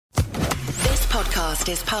podcast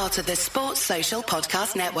is part of the Sports Social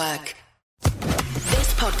Podcast Network.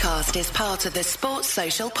 This podcast is part of the Sports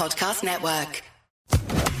Social Podcast Network.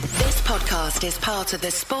 This podcast is part of the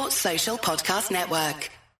Sports Social Podcast Network.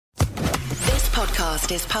 This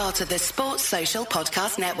podcast is part of the Sports Social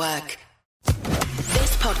Podcast Network.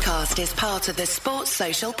 This podcast is part of the Sports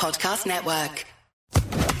Social Podcast Network.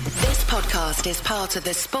 This podcast is part of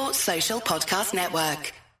the Sports Social Podcast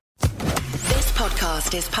Network. This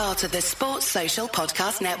podcast is part of the Sports Social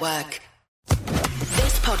Podcast Network.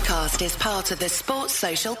 This podcast is part of the Sports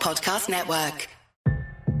Social Podcast Network.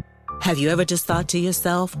 Have you ever just thought to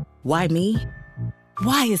yourself, why me?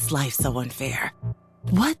 Why is life so unfair?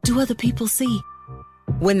 What do other people see?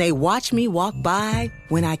 When they watch me walk by,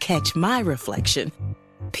 when I catch my reflection,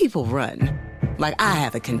 people run like I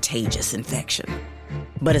have a contagious infection.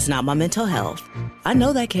 But it's not my mental health. I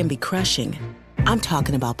know that can be crushing. I'm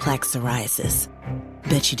talking about plaque psoriasis.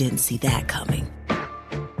 Bet you didn't see that coming.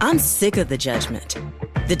 I'm sick of the judgment,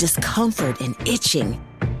 the discomfort and itching.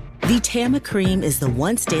 Vtama Cream is the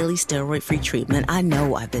once daily steroid-free treatment I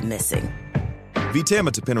know I've been missing. Vtama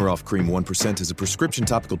Tapinarof Cream 1% is a prescription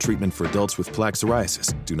topical treatment for adults with plaque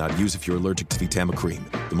psoriasis. Do not use if you're allergic to Vtama Cream.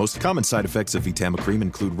 The most common side effects of Vtama Cream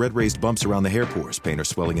include red raised bumps around the hair pores, pain or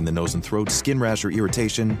swelling in the nose and throat, skin rash or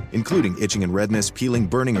irritation, including itching and redness, peeling,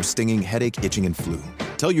 burning or stinging, headache, itching, and flu.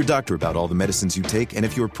 Tell your doctor about all the medicines you take and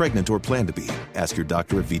if you're pregnant or plan to be. Ask your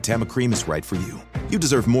doctor if Vtama Cream is right for you. You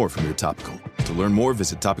deserve more from your topical. To learn more,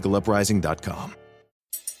 visit topicaluprising.com.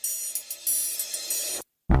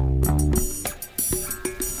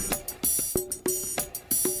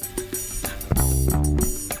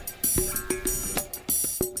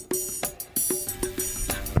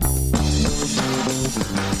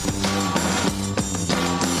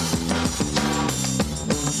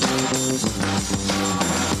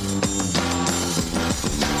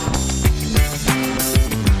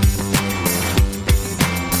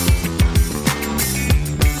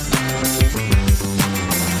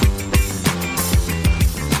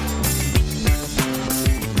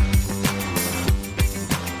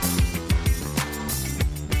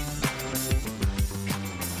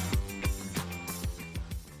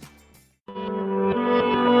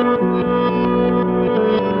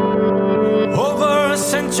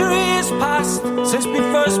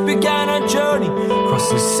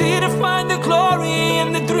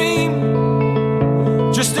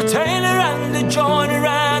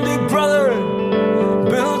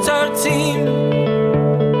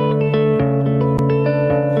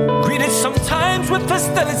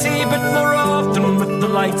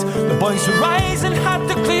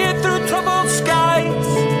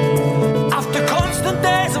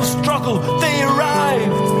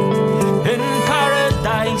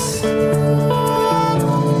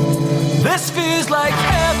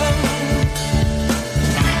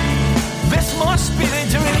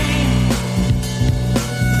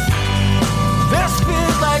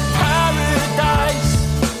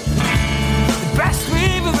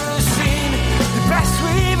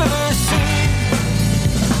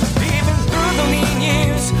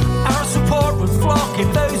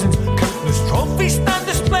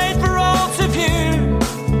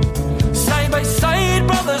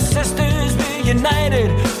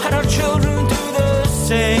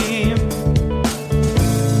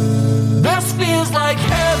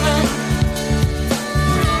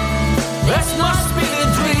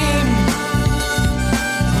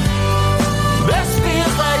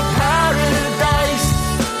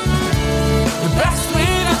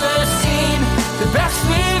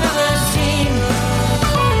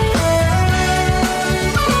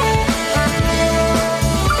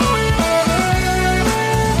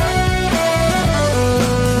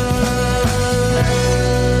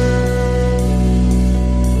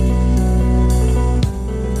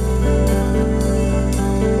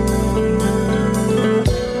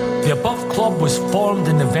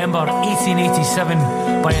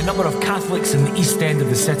 By a number of Catholics in the East End of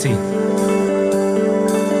the city.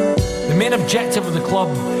 The main objective of the club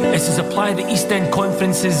is to supply the East End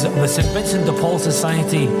conferences of the St Vincent de Paul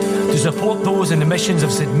Society to support those in the missions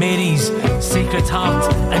of St Mary's, Sacred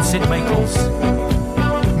Heart and St Michael's.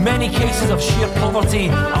 Many cases of sheer poverty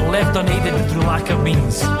are left unaided through lack of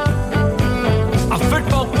means. A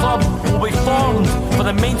football club will be formed for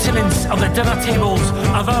the maintenance of the dinner tables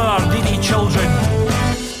of our needy children.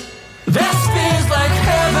 This feels like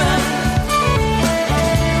heaven.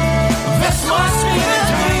 This must be the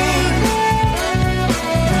dream.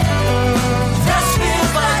 This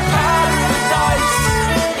feels like paradise.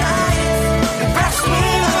 The best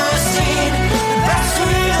we've ever seen. The best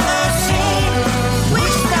we've ever seen. We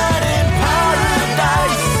stand in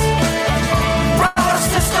paradise.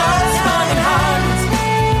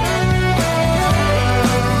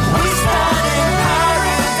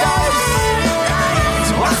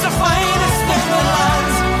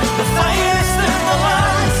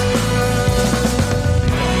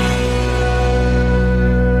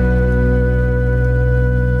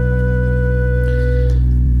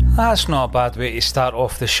 That's not a bad way to start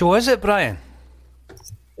off the show, is it, Brian?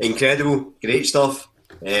 Incredible, great stuff.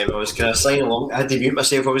 I was kind of signing along. I had to mute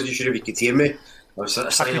myself. I wasn't sure if you could hear me. I was sort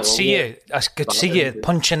of signing along. I could see you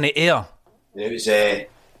punch in the air. It was, and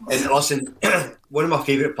listen, one of my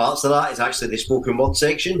favourite parts of that is actually the spoken word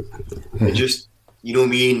section. It just, you know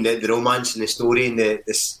me, and the romance and the story and the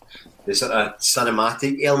sort of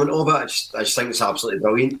cinematic element of it. I just think it's absolutely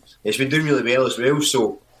brilliant. It's been doing really well as well,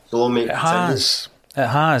 so long may it continue. It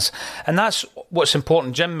has. And that's what's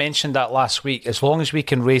important. Jim mentioned that last week. As long as we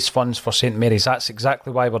can raise funds for St Mary's, that's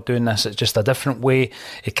exactly why we're doing this. It's just a different way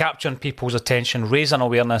of capturing people's attention, raising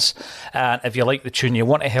awareness. And if you like the tune, you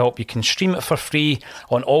want to help, you can stream it for free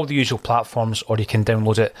on all the usual platforms, or you can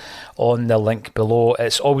download it on the link below.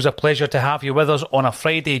 It's always a pleasure to have you with us on a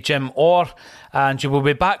Friday, Jim, and you will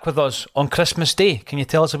be back with us on Christmas Day. Can you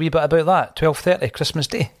tell us a wee bit about that? 12:30, Christmas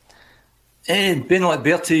Day. Ben like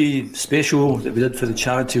Bertie special that we did for the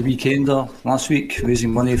charity weekender last week,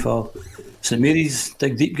 raising money for St Mary's,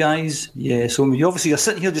 Dig Deep guys. Yeah, so you obviously are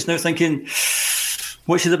sitting here just now thinking,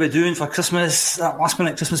 what should I be doing for Christmas? That last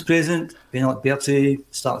minute Christmas present. Ben like Bertie,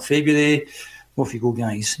 start of February. Off you go,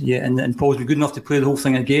 guys. Yeah, and Paul's been good enough to play the whole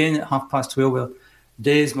thing again at 12:30, where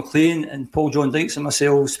Des McLean and Paul John Dykes and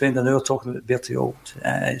myself spend an hour talking about Bertie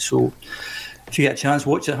Auld. So if you get a chance,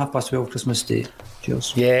 watch it at 12:30 Christmas Day.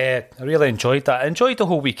 Cheers. Yeah, I really enjoyed that. I enjoyed the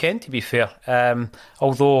whole weekend, to be fair.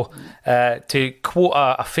 Although, to quote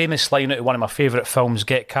a famous line out of one of my favourite films,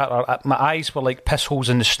 Get Carter, my eyes were like piss holes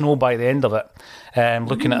in the snow by the end of it,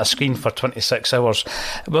 looking at a screen for 26 hours.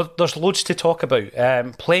 Well, there's loads to talk about,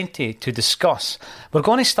 plenty to discuss. We're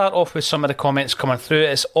going to start off with some of the comments coming through.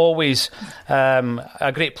 It's always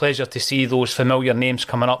a great pleasure to see those familiar names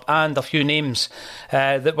coming up, and a few names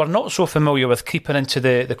that we're not so familiar with creeping into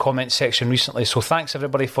the comment section recently. So thanks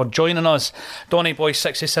everybody for joining us. Donny Boy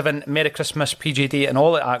 67, Merry Christmas, PJD and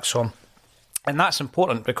all at Axon. And that's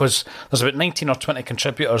important because there's about 19 or 20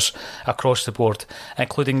 contributors across the board,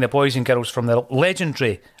 including the boys and girls from the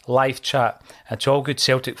legendary live chat. And to all good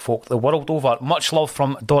Celtic folk the world over, much love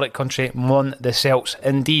from Doric Country, Mon the Celts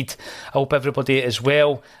indeed. I hope everybody is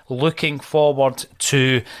well, looking forward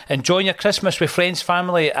to enjoying your Christmas with friends,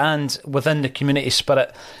 family and within the community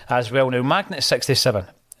spirit as well. Now, Magnet 67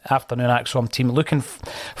 afternoon Axom team looking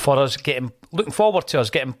forward to us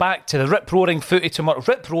getting back to the rip-roaring footy tomorrow.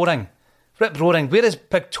 Rip-roaring. Where is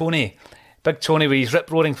Big Tony? Big Tony with his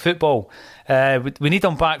rip-roaring football. We need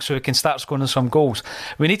him back so we can start scoring some goals.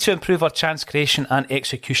 We need to improve our chance creation and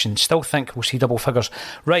execution. Still think we'll see double figures.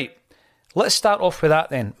 Right, let's start off with that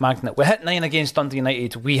then, Magnet. We hit 9 against Dundee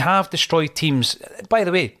United. We have destroyed teams. By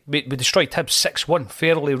the way, we destroyed Hibs 6-1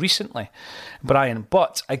 fairly recently, Brian.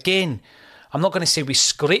 But again, I'm not going to say we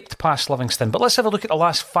scraped past Livingston, but let's have a look at the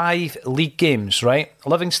last 5 league games, right?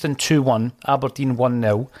 Livingston 2-1, Aberdeen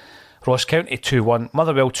 1-0, Ross County 2-1,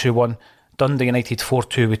 Motherwell 2-1, Dundee United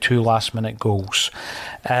 4-2 with 2 last-minute goals.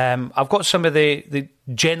 I've got some of the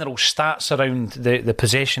general stats around the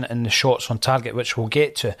possession and the shots on target, which we'll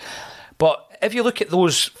get to. But if you look at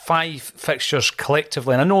those 5 fixtures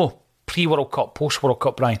collectively, and I know pre-World Cup, post-World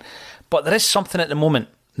Cup, Brian, but there is something at the moment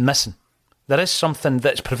missing. There is something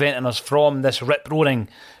that's preventing us from this rip-roaring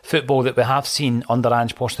football that we have seen under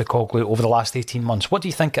Ange Postecoglou over the last 18 months. What do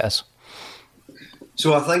you think it is?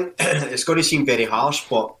 So I think it's going to seem very harsh,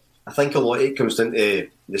 but I think a lot of it comes down to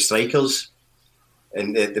the strikers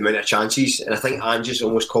and the amount of chances. And I think Ange has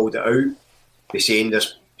almost called it out by saying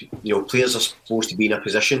there's, players are supposed to be in a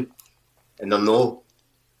position and they're not.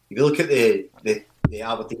 If you look at the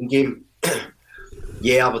Aberdeen game,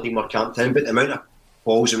 yeah, Aberdeen were camped in, but the amount of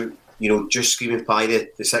balls just screaming by the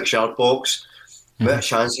 6-yard box, a bit of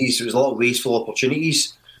chances. There was a lot of wasteful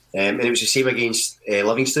opportunities, and it was the same against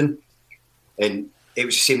Livingston, and it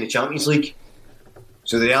was the same in the Champions League.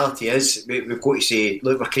 So the reality is, we've got to say,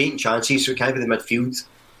 look, we're creating chances, so it can't be the midfield.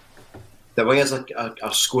 The wingers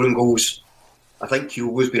are scoring goals. I think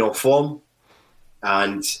Kyogo's been off form,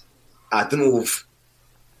 and I don't know if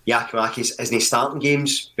Giakoumakis isn't starting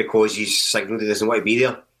games because he's signalled he doesn't want to be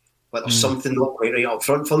there. But there's something not quite right up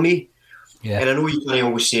front for me. Yeah. And I know you can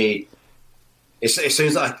always say, it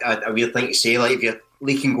sounds like a weird thing to say, like if you're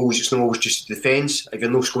leaking goals, it's not always just the defence. If you're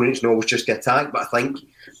not scoring, it's not always just the attack. But I think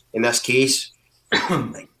in this case,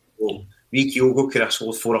 Kyogo could have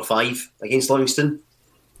scored 4 or 5 against Livingston.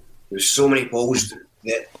 There's so many balls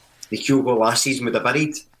that the Kyogo last season would have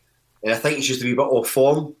buried. And I think it's just a wee bit off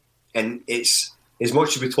form. And it's, as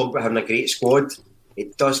much as we talk about having a great squad,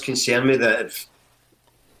 it does concern me that if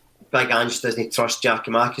Big Ange doesn't trust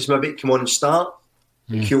Giakoumakis maybe to come on and start.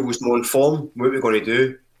 Kyogo's more in form. What are we going to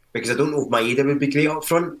do? Because I don't know if Maeda would be great up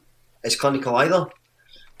front. It's clinical either.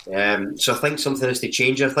 So I think something has to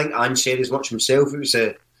change. I think Ange said as much himself.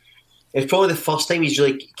 It's probably the first time he's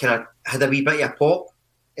really kind of had a wee bit of a pop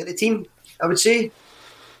at the team, I would say.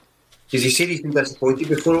 Because he said he's been disappointed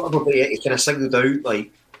before, but he kind of signalled out,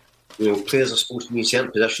 like, players are supposed to be in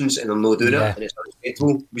certain positions and they're not doing it, and it's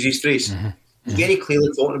unacceptable, was his phrase. He's very clearly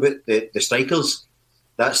talking about the strikers.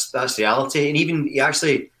 That's reality. And even he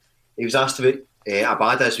was asked about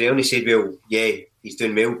Abada as well, and he said, well, yeah, he's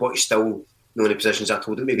doing well, but he's still not in the positions I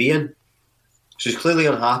told him to be in. So he's clearly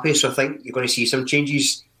unhappy, so I think you're going to see some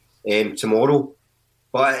changes tomorrow.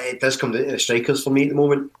 But it does come down to the strikers for me at the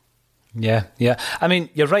moment. Yeah. I mean,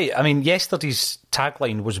 you're right. I mean, yesterday's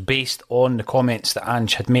tagline was based on the comments that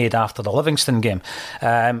Ange had made after the Livingston game.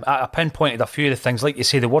 I pinpointed a few of the things. Like you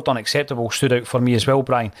say, the word unacceptable stood out for me as well,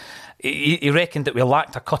 Brian. He reckoned that we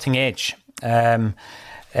lacked a cutting edge.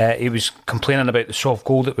 He was complaining about the soft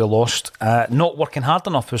goal that we lost. Not working hard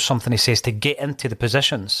enough was something he says to get into the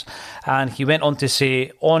positions. And he went on to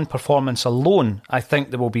say, on performance alone, I think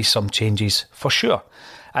there will be some changes for sure.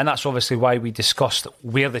 And that's obviously why we discussed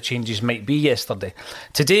where the changes might be yesterday.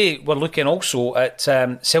 Today, we're looking also at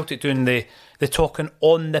Celtic doing the talking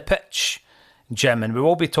on the pitch, Jim. And we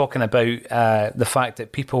will be talking about the fact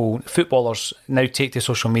that footballers now take to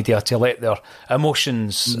social media to let their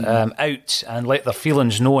emotions out and let their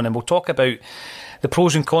feelings known. And we'll talk about the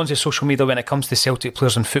pros and cons of social media when it comes to Celtic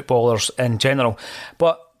players and footballers in general.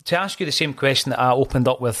 But to ask you the same question that I opened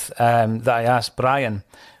up with, that I asked Brian,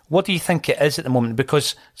 what do you think it is at the moment?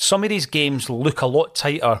 Because some of these games look a lot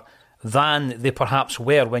tighter than they perhaps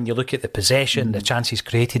were when you look at the possession, the chances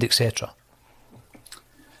created, etc.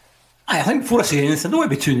 I think before I say anything, I don't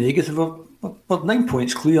want to be too negative. We're 9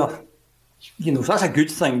 points clear. So that's a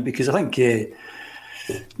good thing, because I think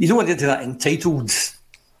you don't want to get into that entitled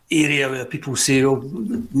area where people say, well,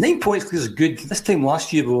 9 points clear is good. This time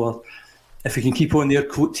last year, if we can keep on their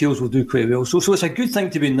coattails, we'll do quite well. So it's a good thing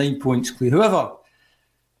to be 9 points clear. However,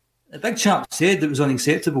 the big chap said it was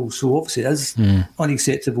unacceptable, so obviously it is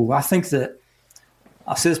unacceptable. I think that,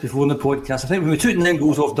 I've said this before in the podcast, I think when we took 9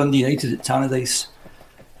 goals off Dundee United at Tannadice,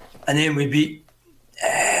 and then we beat,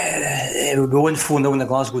 we won 4-0 in the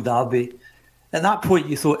Glasgow Derby, at that point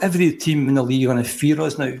you thought every team in the league are going to fear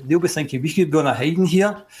us now. They'll be thinking, we could be on a hiding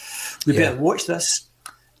here, we better watch this.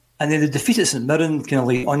 And then the defeat at St Mirren kind of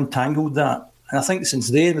like untangled that. And I think since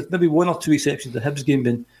then, with maybe one or two exceptions, the Hibs game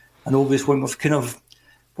being an obvious one,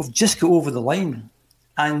 we've just got over the line.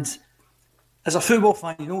 And as a football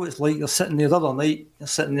fan, you know what it's like. You're sitting there the other night,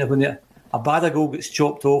 when a bad goal gets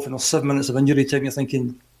chopped off and there's 7 minutes of injury time, you're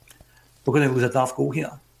thinking, we're going to lose a daft goal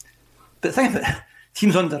here. But the thing about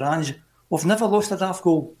teams under Ange, we've never lost a daft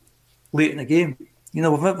goal late in the game. We've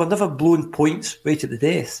never blown points right at the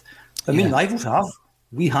death. Rivals have.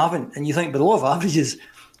 We haven't. And you think, by the law of averages,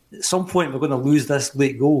 at some point we're going to lose this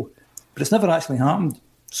late goal. But it's never actually happened.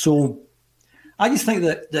 So I just think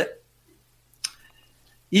that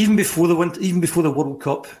even before the World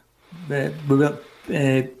Cup, we weren't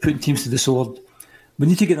putting teams to the sword. We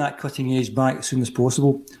need to get that cutting edge back as soon as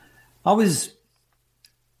possible. I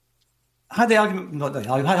had the argument,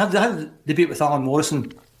 I had a debate with Alan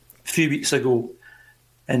Morrison a few weeks ago,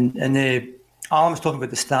 and Alan was talking about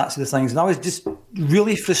the stats of the things, and I was just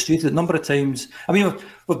really frustrated a number of times. I mean,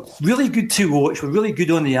 we're really good to watch, we're really good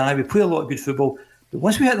on the eye, we play a lot of good football, but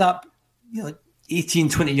once we hit that 18,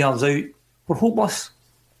 20 yards out, we're hopeless,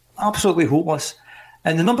 absolutely hopeless.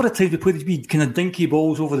 And the number of times we played these wee kind of dinky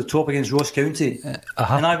balls over the top against Ross County,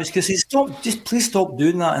 and I was going to say, please stop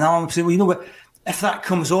doing that. And Alan was saying, well, you know what, if that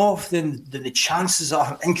comes off, then the chances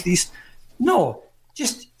are increased. No,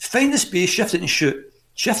 just find the space, shift it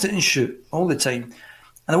and shoot all the time.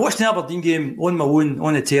 And I watched the Aberdeen game on my own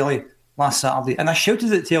on the telly last Saturday, and I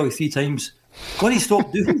shouted at the telly 3 times, "Gonny,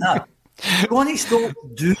 stop doing that! Gonny, stop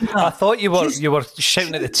doing that!" I thought you were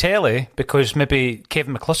shouting at the telly because maybe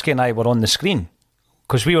Kevin McCluskey and I were on the screen,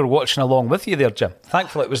 because we were watching along with you there, Jim.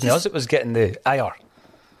 Thankfully, it wasn't us; it was getting the IR.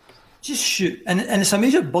 Just shoot, and it's a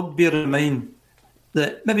major bugbear of mine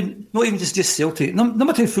that maybe not even just Celtic.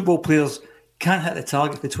 Number 10 football players can't hit the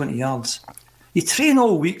target for 20 yards. You train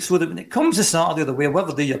all week so that when it comes to Saturday or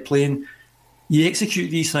whatever day you're playing, you execute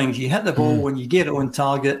these things. You hit the ball when you get it on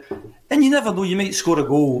target, and you never know, you might score a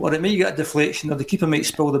goal, or it might get a deflection, or the keeper might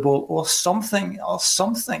spill the ball, or something.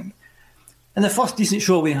 And the first decent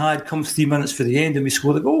shot we had comes 3 minutes for the end, and we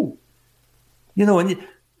score the goal. And you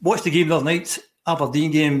watch the game the other night,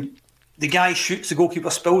 Aberdeen game, the guy shoots, the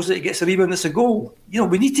goalkeeper spills it, he gets a rebound, it's a goal.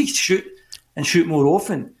 We need to shoot more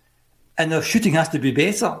often, and our shooting has to be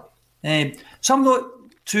better. So I'm not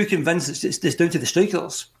too convinced it's down to the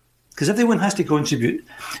strikers, because everyone has to contribute.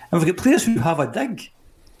 And we've got players who have a dig.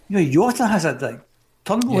 Jota has a dig.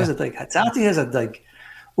 Turnbull has a dig. Hatate has a dig.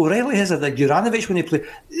 O'Reilly has a dig. Juranovic when they play.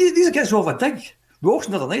 These guys all have a dig.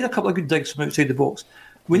 Wilson the other night, a couple of good digs from outside the box.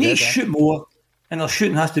 We need to shoot more, and our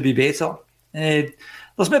shooting has to be better.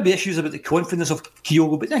 There's maybe issues about the confidence of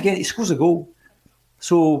Kyogo, but then again, he scores a goal.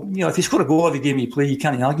 So, if you score a goal every game you play, you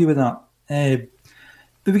can't argue with that.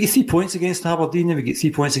 But we get 3 points against Aberdeen, and we get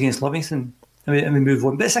 3 points against Livingston, and we move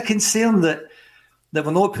on. But it's a concern that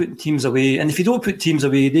we're not putting teams away. And if you don't put teams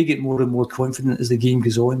away, they get more and more confident as the game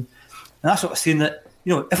goes on. And that's what I'm saying, that,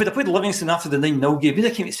 if we'd have played Livingston after the 9-0 game, we'd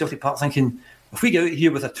have came to Celtic Park thinking, if we get out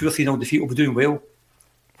here with a 2 or 3-0 defeat, we'll be doing well.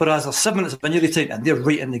 Whereas there's 7 minutes of injury time and they're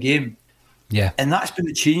right in the game. Yeah. And that's been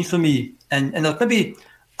the change for me. And there's maybe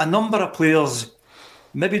a number of players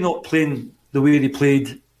maybe not playing the way they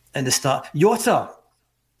played in the start. Jota,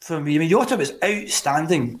 for me, Jota was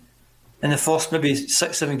outstanding in the first maybe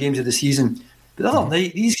 6-7 games of the season. But the other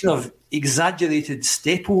night, these kind of exaggerated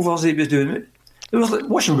stepovers he was doing, it was like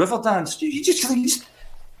watching Riverdance. You just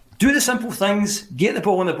do the simple things, get the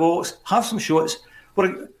ball in the box, have some shots.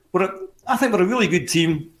 I think we're a really good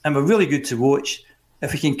team and we're really good to watch.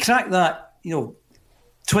 If we can crack that,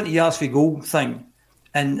 20 yards for goal thing,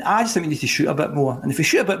 and I just think we need to shoot a bit more. And if we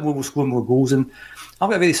shoot a bit more, we'll score more goals. And I've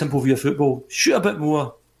got a very simple view of football: shoot a bit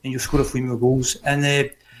more, and you'll score a few more goals. And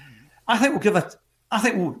I think we'll give it. I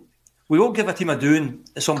think we will give a team a doing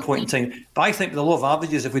at some point in time. But I think with the law of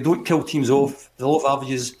averages, if we don't kill teams off, the law of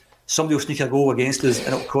averages, somebody will sneak a goal against us,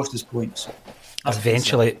 and it'll cost us points.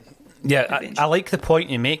 Eventually. Yeah, I like the point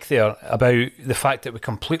you make there about the fact that we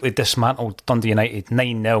completely dismantled Dundee United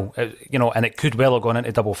 9-0, and it could well have gone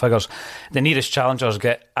into double figures. The nearest challengers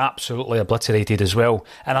get absolutely obliterated as well.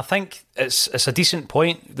 And I think it's a decent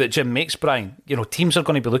point that Jim makes, Brian. Teams are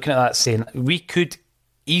going to be looking at that saying, we could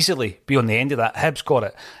easily be on the end of that. Hibs got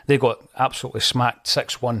it. They got absolutely smacked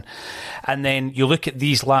 6-1. And then you look at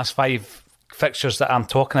these last 5 fixtures that I'm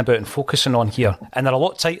talking about and focusing on here, and they're a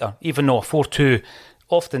lot tighter, even though 4-2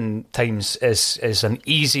 oftentimes is an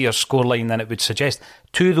easier scoreline than it would suggest.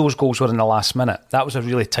 2 of those goals were in the last minute. That was a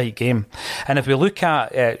really tight game. And if we look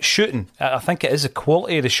at shooting, I think it is the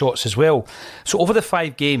quality of the shots as well. So over the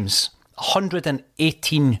 5 games,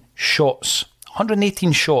 118 shots.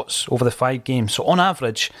 118 shots over the 5 games. So on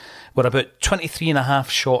average, we're about 23.5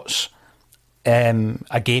 shots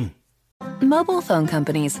a game. Mobile phone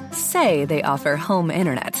companies say they offer home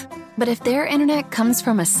internet. But if their internet comes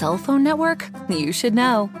from a cell phone network, you should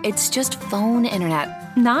know. It's just phone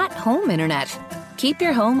internet, not home internet. Keep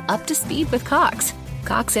your home up to speed with Cox.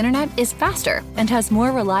 Cox internet is faster and has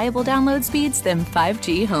more reliable download speeds than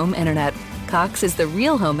 5G home internet. Cox is the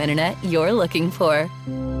real home internet you're looking for.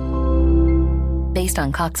 Based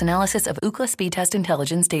on Cox analysis of Ookla speed test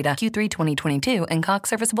intelligence data Q3 2022 and Cox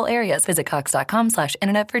serviceable areas, visit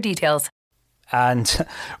cox.com/internet for details. And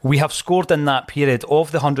we have scored in that period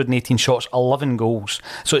of the 118 shots 11 goals.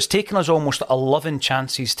 So it's taken us almost 11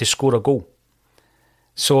 chances to score a goal.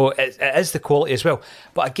 So it is the quality as well.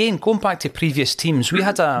 But again, going back to previous teams, we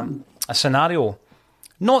had a scenario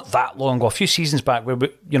not that long ago, a few seasons back, where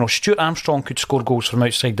Stuart Armstrong could score goals from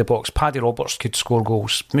outside the box. Paddy Roberts could score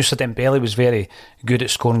goals. Moussa Dembele was very good at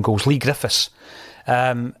scoring goals. Lee Griffiths.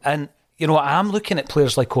 And I'm looking at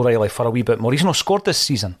players like O'Reilly for a wee bit more. He's not scored this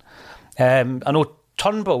season. I know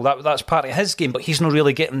Turnbull, that's part of his game, but he's not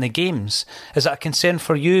really getting the games. Is that a concern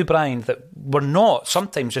for you, Brian, that we're not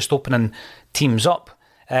sometimes just opening teams up?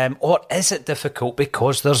 Or is it difficult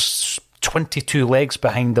because there's 22 legs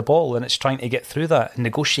behind the ball and it's trying to get through that and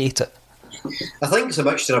negotiate it? I think it's a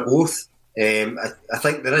mixture of both. I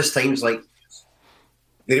think there is times like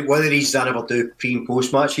one of the reasons I never do pre and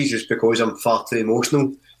post matches is because I'm far too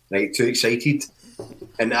emotional, like too excited.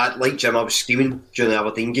 And like Jim, I was screaming during the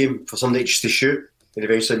Aberdeen game for somebody just to shoot, and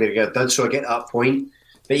eventually maybe I did, so I get that point.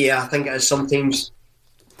 But yeah, I think it is sometimes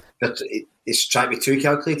that it's trying to be too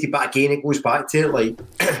calculated. But again, it goes back to it, like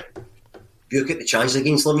if you look at the chances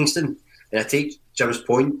against Livingston, and I take Jim's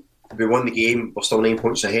point, we won the game, we're still 9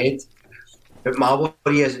 points ahead. But my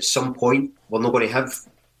worry is at some point we're not going to have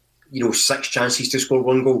 6 chances to score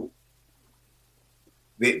 1 goal.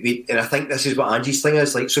 And I think this is what Ange's thing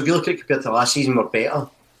is. Like, so if you look at it compared to last season, we're better.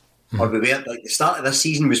 Or we were, like, the start of this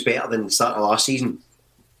season was better than the start of last season.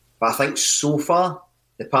 But I think so far,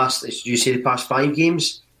 the past 5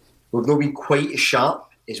 games, we've not been quite as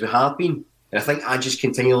sharp as we have been. And I think Ange's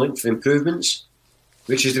continually looking for improvements,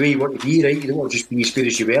 which is the way you want to be, right? You don't want to just be as good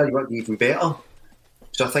as you were, you want to be even better.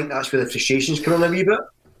 So I think that's where the frustration's coming in a wee bit.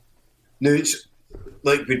 Now, it's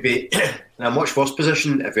like we'd be in a much worse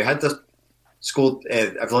position if we had this.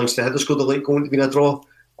 If Livingston had scored the late goal to be in a draw,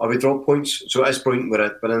 or we drop points. So at this point we're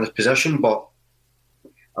in this position, but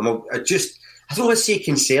I don't want to say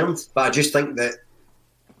concerned, but I just think that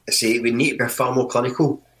I say we need to be far more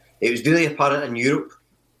clinical. It was really apparent in Europe,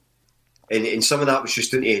 and some of that was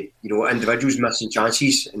just into individuals missing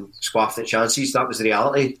chances and squaffing at chances. That was the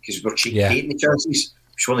reality because we're taking the chances,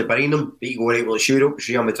 we're only burying them. But you go right, well, it's Europe, it's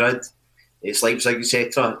Real Madrid, it's Leipzig,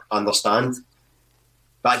 etc. I understand,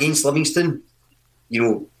 but against Livingston,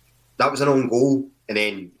 that was an own goal and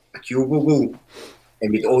then a Kyogo goal,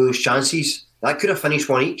 and with all those chances, that could have finished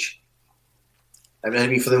one each. I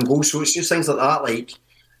mean, for them goals. So it's just things like that. Like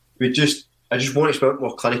I just want it to be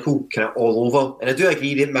more clinical, kind of all over. And I do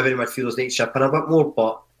agree that maybe the midfielders need to chip in a bit more.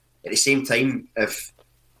 But at the same time, if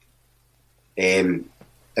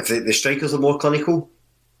the strikers are more clinical,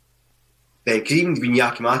 then because even when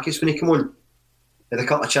Yakimakis, when he came on, had a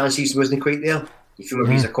couple of chances, wasn't quite there. You feel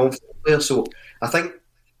maybe he's a confident player. So I think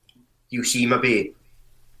you'll see maybe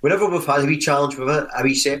whenever we've had a wee challenge with it, a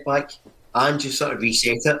wee setback, and just sort of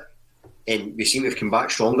reset it, and we seem to have come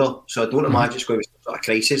back stronger. So I don't imagine it's going to be some sort of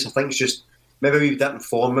crisis. I think it's just maybe a wee bit in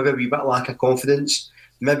form, maybe a wee bit of lack of confidence.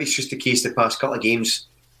 Maybe it's just the case the past couple of games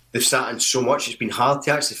they've sat in so much it's been hard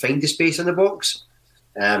to actually find the space in the box.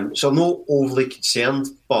 So I'm not overly concerned,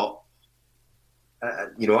 but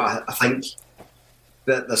I think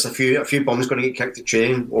that there's a few bums going to get kicked at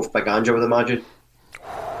training off Big Ange, I would imagine.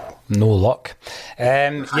 No luck.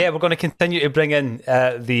 We're going to continue to bring in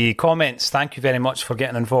the comments. Thank you very much for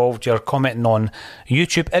getting involved. You're commenting on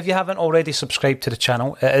YouTube. If you haven't already subscribed to the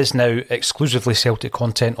channel, it is now exclusively Celtic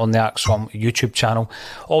content on the AXOM YouTube channel.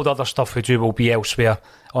 All the other stuff we do will be elsewhere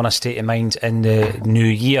on A State of Mind in the new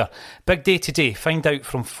year. Big day today. Find out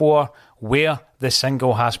from 4 where the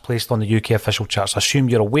single has placed on the UK official charts. I assume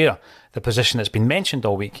you're aware the position that's been mentioned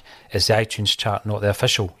all week is the iTunes chart, not the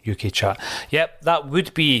official UK chart. Yep, that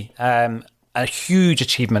would be a huge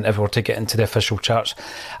achievement if we were to get into the official charts.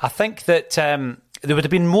 I think that there would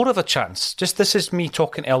have been more of a chance. This is me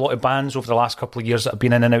talking to a lot of bands over the last couple of years that have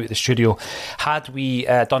been in and out of the studio. Had we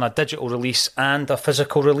done a digital release and a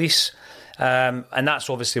physical release, and that's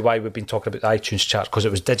obviously why we've been talking about the iTunes chart, because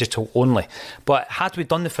it was digital only. But had we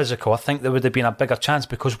done the physical, I think there would have been a bigger chance,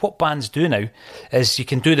 because what bands do now is you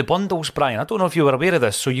can do the bundles, Brian. I don't know if you were aware of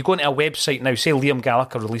this. So you go into a website now, say Liam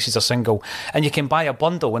Gallagher releases a single, and you can buy a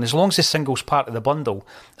bundle, and as long as the single's part of the bundle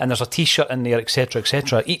and there's a t-shirt in there,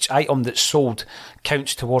 etc., each item that's sold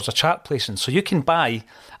counts towards a chart placing. So you can buy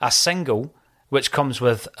a single which comes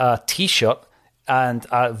with a t-shirt and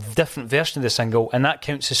a different version of the single, and that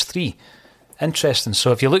counts as 3. Interesting.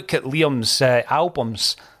 So if you look at Liam's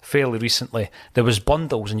albums fairly recently, there was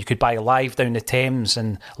bundles, and you could buy Live Down the Thames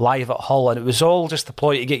and Live at Hull, and it was all just a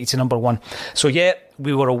ploy to get you to number 1. So yeah,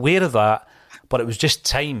 we were aware of that, but it was just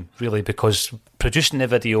time, really, because producing the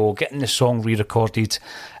video, getting the song re-recorded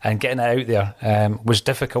and getting it out there was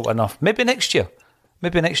difficult enough. Maybe next year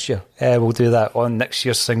we'll do that on next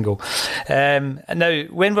year's single. Now,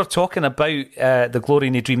 when we're talking about the Glory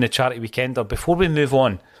and the Dream, the charity weekender, before we move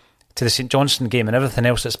on to the St Johnstone game and everything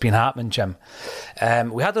else that's been happening, Jim,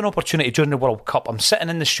 we had an opportunity during the World Cup. I'm sitting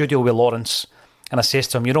in the studio with Lawrence, and I says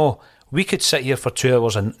to him, we could sit here for 2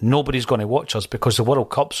 hours and nobody's going to watch us because the World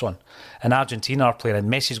Cup's on, and Argentina are playing, and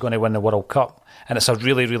Messi's going to win the World Cup, and it's a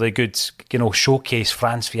really, really good, showcase,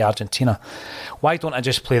 France v Argentina. Why don't I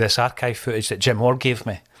just play this archive footage that Jim Orr gave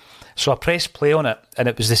me? So I pressed play on it, and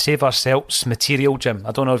it was the Save Our Celts material, Jim.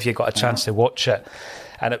 I don't know if you got a chance to watch it.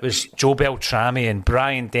 And it was Joe Beltrami and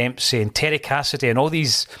Brian Dempsey and Terry Cassidy and all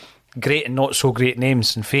these great and not so great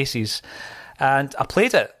names and faces. And I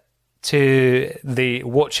played it to the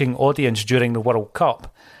watching audience during the World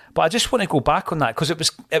Cup. But I just want to go back on that, because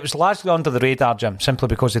it was largely under the radar, Jim, simply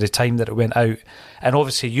because of the time that it went out. And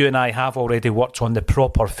obviously you and I have already worked on the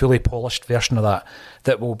proper, fully polished version of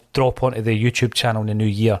that will drop onto the YouTube channel in the new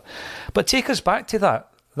year. But take us back to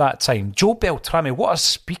that time. Joe Beltrami, what a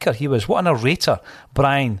speaker he was, what a narrator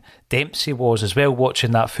Brian Dempsey was as well,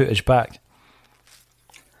 watching that footage back.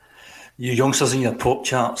 You youngsters in your pop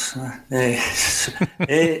charts.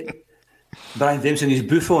 Brian Dempsey and his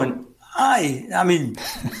Buffon. Aye, I mean,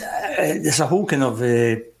 there's a whole kind of...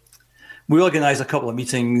 we organised a couple of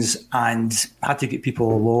meetings and had to get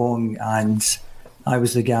people along, and I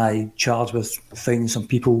was the guy charged with finding some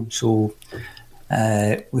people. So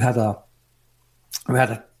we had a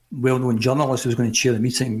well-known journalist who was going to chair the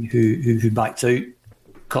meeting who backed out a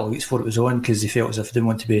couple of weeks before it was on, because he felt as if he didn't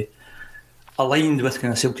want to be aligned with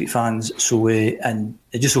kind of Celtic fans. So and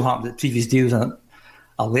it just so happened that the previous day was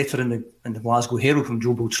a letter in the Glasgow Herald from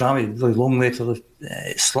Joe Beltrami, a really long letter,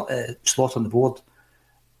 slot on the board.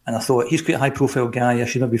 And I thought, he's quite a high-profile guy, I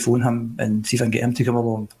should maybe phone him and see if I can get him to come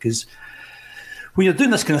along. Because when you're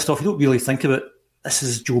doing this kind of stuff, you don't really think about this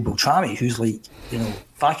is Joe Beltrami, who's like,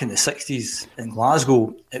 back in the 60s in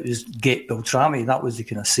Glasgow, it was get Beltrami. That was the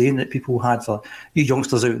kind of saying that people had for you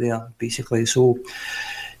youngsters out there, basically. So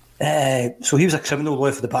he was a criminal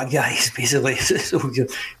lawyer for the bad guys, basically. So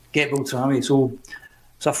get Beltrami. So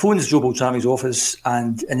I phoned Joe Beltrami's office,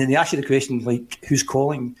 and then they asked you the question, like, who's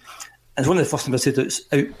calling? And it's one of the first things I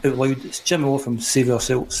said out loud. It's Jim Moore from Save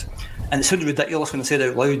Ourselves. And it sounded ridiculous when I said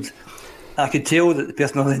it out loud. I could tell that the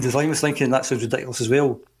person on the end of the line was thinking that sounds ridiculous as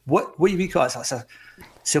well. What do you call it? That's a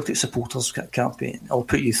Celtic supporters campaign. I'll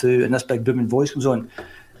put you through, and this big booming voice comes on.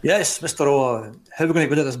 Yes, Mr. O, how are we going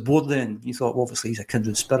to go to this board then? You thought, well, obviously he's a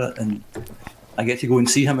kindred spirit, and I get to go and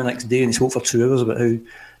see him the next day, and he spoke for 2 hours about how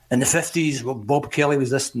in the 50s, Bob Kelly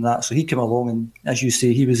was this and that. So he came along, and as you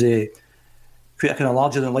say, he was quite a kind of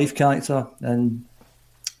larger than life character, and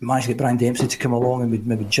managed to get Brian Dempsey to come along, and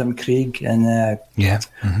maybe Jim Craig and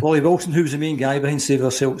Wally Wilson, who was the main guy behind Save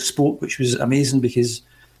Ourselves, spoke, which was amazing because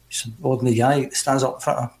he's an ordinary guy, stands up in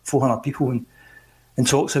front of 400 people and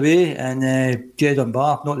talks away. And Jed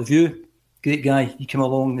Dunbar, Not the View, great guy, he came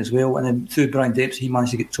along as well. And then through Brian Dempsey, he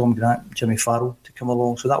managed to get Tom Grant, Jimmy Farrell to come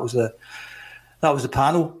along. So that was the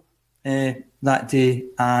panel that day,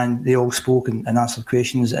 and they all spoke and answered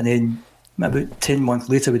questions. And then about 10 months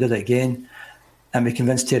later, we did it again. And we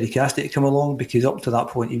convinced Terry Cassidy to come along, because up to that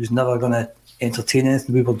point he was never going to entertain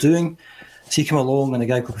anything we were doing. So he came along, and a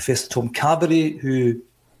guy called Professor Tom Carberry, who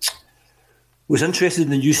was interested in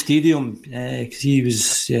the new stadium, because he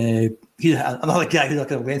was another guy who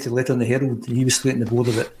kind of went to the letter in the Herald, and he was slating the board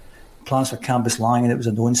about plans for Campus Lang, and it was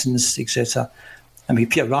a nonsense, etc. And we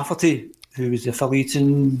had Peter Rafferty, who was the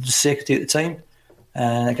affiliating secretary at the time,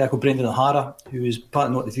 and a guy called Brendan O'Hara, who was part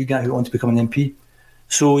of the Not the View guy who wanted to become an MP.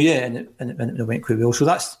 So yeah, and it went quite well. So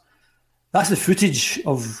that's the footage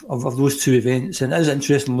of those two events, and it is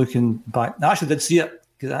interesting looking back. I actually did see it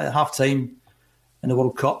because at half time in the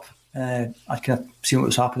World Cup, I kind of seen what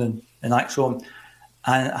was happening in Axon,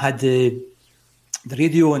 and I had the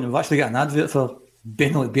radio, and we've actually got an advert for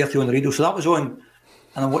Benny Bertie on the radio. So that was on,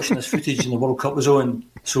 and I'm watching this footage, and the World Cup was on.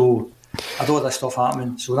 So I had all this stuff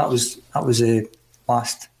happening. So that was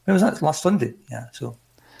last Sunday. Yeah. So.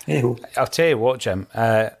 Hey-ho. I'll tell you what, Jim,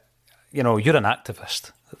 you're an activist.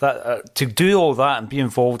 That to do all that and be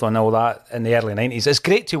involved on all that in the early 90s, it's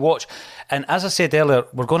great to watch. And as I said earlier,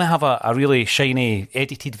 we're going to have a really shiny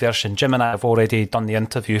edited version. Jim and I have already done the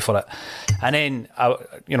interview for it. And then,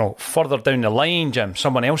 further down the line, Jim,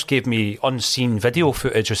 someone else gave me unseen video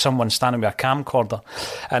footage of someone standing with a camcorder,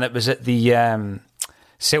 and it was at the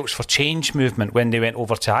Celts for Change movement when they went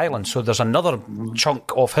over to Ireland. So there's another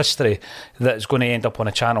chunk of history that is going to end up on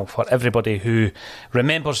a channel for everybody who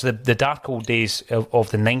remembers the dark old days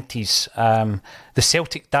of the 90s. The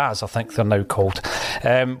Celtic Daz, I think they're now called.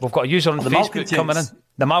 We've got a user on Facebook coming in.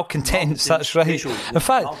 The Malcontents, that's right. In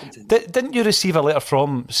fact, didn't you receive a letter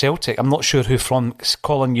from Celtic? I'm not sure who from,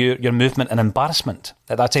 calling your movement an embarrassment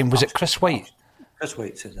at that time. Was it Chris White? Chris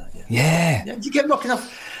White said that, yeah. You get knocking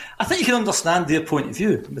off. I think you can understand their point of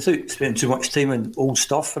view without spending too much time on old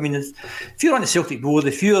stuff. I mean, if you're on the Celtic board,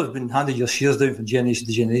 if you have been handed your shares down from generation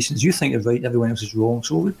to generations, you think you're right, everyone else is wrong.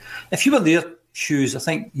 So if you were in their shoes, I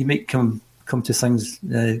think you might come to things,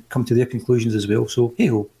 come to their conclusions as well. So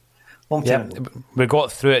hey-ho. Yeah, we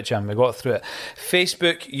got through it, Jim. We got through it.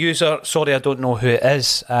 Facebook user, sorry, I don't know who it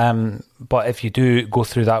is, but if you do go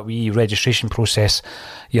through that wee registration process,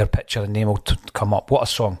 your picture and name will come up. What a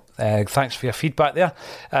song. Thanks for your feedback there.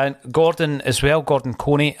 And Gordon as well, Gordon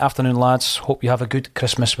Coney, afternoon lads, hope you have a good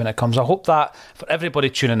Christmas when it comes. I hope that for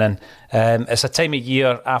everybody tuning in, it's a time of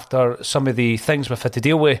year after some of the things we've had to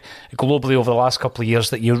deal with globally over the last couple of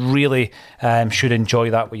years that you really should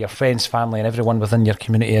enjoy that with your friends, family and everyone within your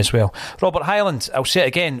community as well. Robert Hyland, I'll say it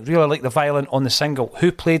again, really like the violin on the single.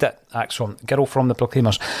 Who played it, Axon? Girl from the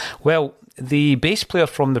Proclaimers. Well, the bass player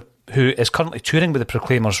who is currently touring with the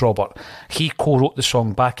Proclaimers, Robert, he co-wrote the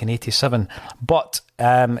song back in 87, but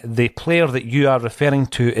the player that you are referring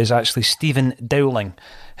to is actually Stephen Dowling,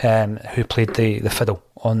 who played the fiddle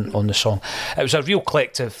on the song. It was a real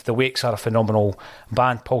collective. The Wakes are a phenomenal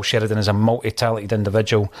band. Paul Sheridan is a multi-talented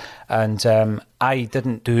individual, and I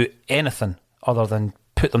didn't do anything other than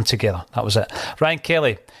put them together. That was it. Ryan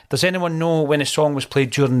Kelly, does anyone know when a song was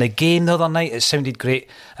played during the game the other night? It sounded great,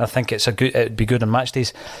 and I think it'd be good on match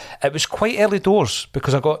days. It was quite early doors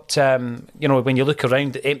because I got when you look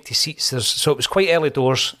around at empty seats, so it was quite early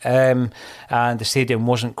doors, and the stadium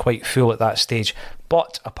wasn't quite full at that stage.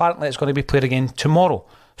 But apparently it's going to be played again tomorrow,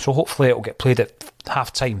 so hopefully it'll get played at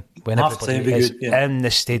half time when everybody is in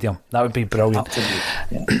the stadium. That would be brilliant.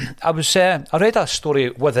 Yeah. I read a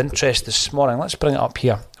story with interest this morning. Let's bring it up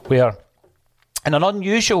here, where In an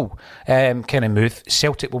unusual kind of move,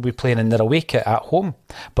 Celtic will be playing in their away kit at home,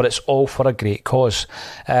 but it's all for a great cause.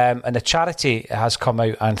 And the charity has come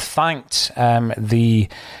out and thanked the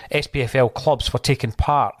SPFL clubs for taking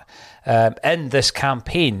part in this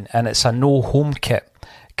campaign, and it's a no home kit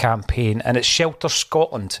campaign, and it's Shelter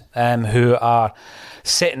Scotland who are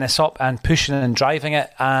setting this up and pushing and driving it,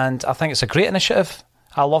 and I think it's a great initiative.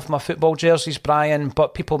 I love my football jerseys, Brian,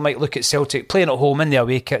 but people might look at Celtic playing at home in the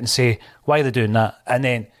away kit and say, why are they doing that? And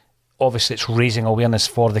then obviously it's raising awareness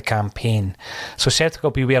for the campaign. So Celtic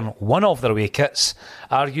will be wearing one of their away kits.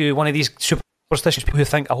 Are you one of these superstitious people who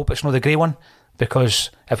think, I hope it's not the grey one, because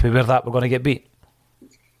if we wear that we're going to get beat?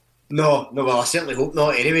 No, well, I certainly hope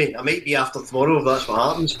not. Anyway, I might be after tomorrow if that's what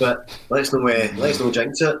happens, but let's not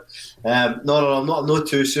jinx it. No, I'm not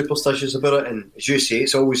too superstitious about it. And as you say,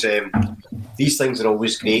 it's always these things are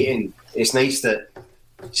always great, and it's nice that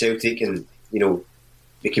Celtic and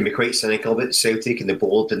they can be quite cynical about Celtic and the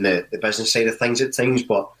board and the business side of things at times,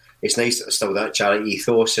 but it's nice that there's still that charity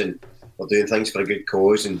ethos and we're doing things for a good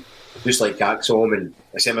cause. And just like Axom, and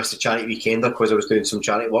I said I missed a charity weekender because I was doing some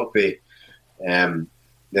charity work with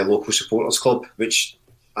the local supporters club, which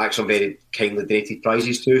Axon very kindly donated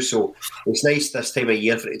prizes to. So it's nice this time of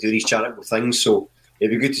year for it to do these charitable things. So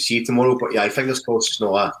it'd be good to see you tomorrow. But yeah, fingers crossed it's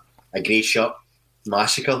not a grey shirt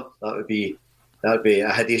massacre. That would be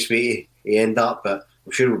a hideous way to end up. But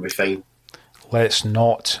I'm sure we'll be fine. Let's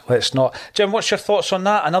not. Jim, what's your thoughts on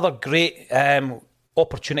that? Another great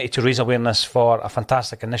opportunity to raise awareness for a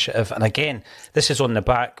fantastic initiative, and again, this is on the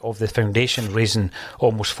back of the foundation raising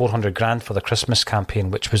almost 400 grand for the Christmas campaign,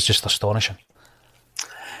 which was just astonishing.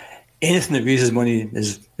 Anything that raises money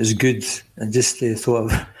is good, and just the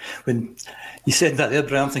thought of when you said that there,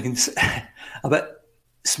 Brian, I'm thinking a bit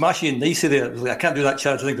smashy and nicey there. It was like, I can't do that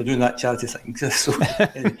charity thing, they're doing that charity thing. So,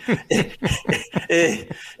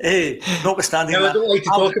 notwithstanding that, I don't like to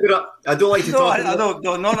talk about it. I don't like to talk about it.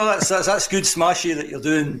 No, that's good smashy that you're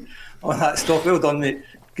doing on that stuff. Well done, mate.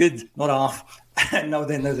 Good, not half. Now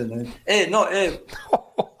then.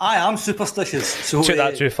 I am superstitious. So took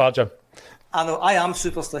that too far, Jim. I know, I am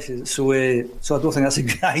superstitious. So I don't think that's a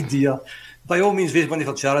good idea. By all means, raise money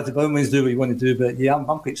for charity. By all means, do what you want to do. But yeah, I'm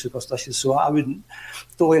quite superstitious, so I don't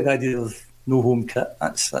like the idea of no home kit.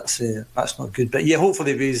 That's not good. But yeah,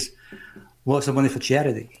 hopefully raise lots of money for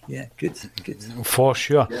charity. Yeah, good. For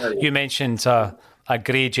sure. You mentioned a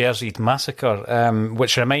grey jerseyed massacre,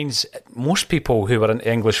 which reminds most people who were into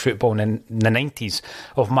English football in the 90s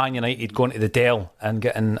of Man United going to the Dell and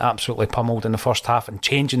getting absolutely pummeled in the first half and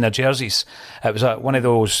changing their jerseys. It was one of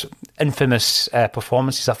those infamous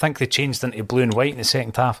performances. I think they changed into blue and white in the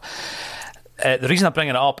second half. The reason I'm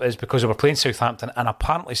bringing it up is because we were playing Southampton, and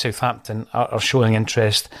apparently Southampton are showing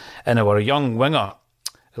interest in our young winger,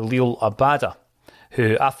 Lil Abada,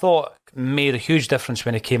 who I thought made a huge difference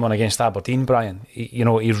when he came on against Aberdeen, Brian. He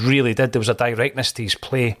really did. There was a directness to his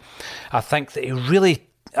play. I think that he really,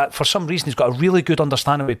 for some reason, he's got a really good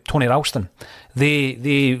understanding with Tony Ralston.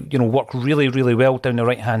 They work really, really well down the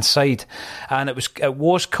right-hand side. And it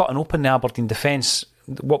was cutting open the Aberdeen defence.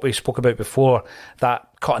 What we spoke about before, that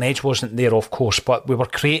cutting edge wasn't there, of course, but we were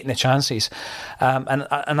creating the chances. And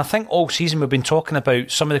I think all season we've been talking about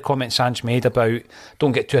some of the comments Ange made about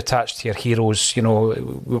don't get too attached to your heroes.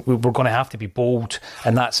 We're going to have to be bold,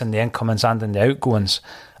 and that's in the incomings and in the outgoings.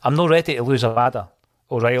 I'm not ready to lose Avada,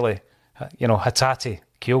 O'Reilly, Hatate,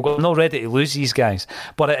 Kyogo. I'm not ready to lose these guys.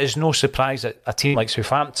 But it is no surprise that a team like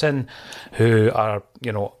Southampton, who are,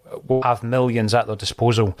 will have millions at their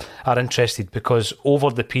disposal, are interested, because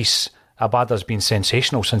over the piece, Abada's been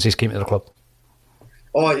sensational since he's came to the club.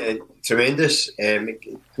 Oh, yeah, tremendous.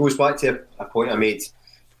 It goes back to a point I made,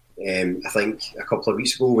 I think, a couple of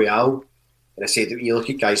weeks ago with Al. And I said that when you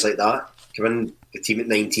look at guys like that, coming the team at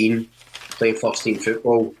 19, playing first team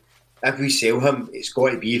football, if we sell him, it's got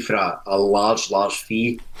to be for a large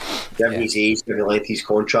fee, given his age, given the length of his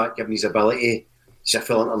contract, given his ability. He's a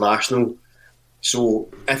full international. So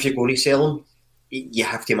if you're going to sell him, you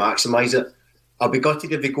have to maximise it. I'll be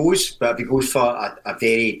gutted if he goes, but if he goes for a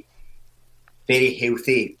very, very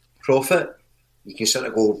healthy profit, you can sort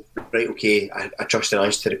of go, right, okay, I trust an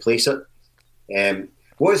Ange to replace it.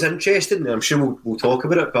 What is interesting, and I'm sure we'll talk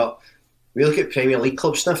about it, but we look at Premier League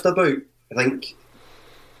clubs sniffed about. I think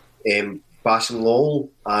Basel Lowell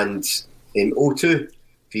and O2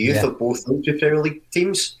 for youth are both linked to Premier League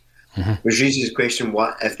teams, which raises the question: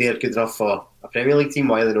 what if they're good enough for a Premier League team?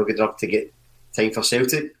 Why are they not good enough to get time for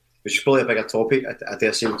Celtic? Which is probably a bigger topic. I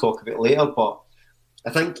dare say we'll talk about it later. But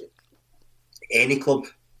I think any club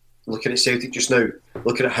looking at Celtic just now,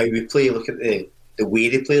 looking at how we play, look at the way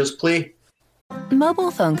the players play.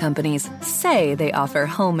 Mobile phone companies say they offer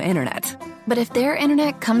home internet. But if their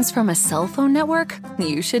internet comes from a cell phone network,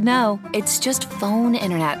 you should know. It's just phone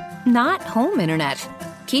internet, not home internet.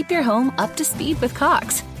 Keep your home up to speed with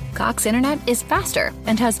Cox. Cox internet is faster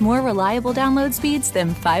and has more reliable download speeds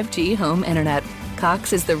than 5G home internet.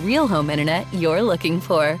 Cox is the real home internet you're looking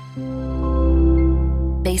for.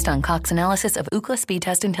 Based on Cox analysis of Ookla speed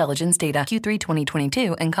test intelligence data Q3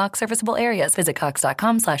 2022 and Cox serviceable areas, visit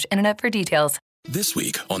cox.com/internet for details. This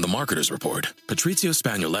week on The Marketer's Report, Patrizio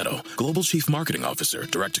Spagnoletto, Global Chief Marketing Officer,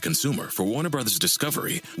 Direct-to-Consumer for Warner Brothers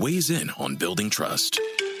Discovery, weighs in on building trust.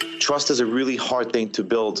 Trust is a really hard thing to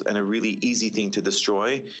build and a really easy thing to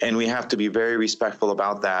destroy, and we have to be very respectful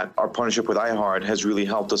about that. Our partnership with iHeart has really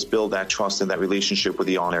helped us build that trust and that relationship with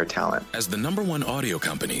the on-air talent. As the #1 audio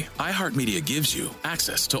company, iHeartMedia gives you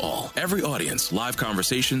access to all. Every audience, live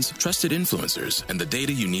conversations, trusted influencers, and the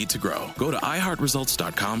data you need to grow. Go to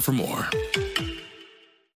iHeartResults.com for more.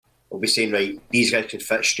 We'll be saying, right, these guys can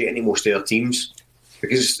fit straight into most of their teams,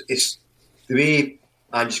 because it's the way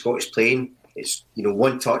Ange got his playing. It's,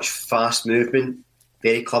 one touch, fast movement,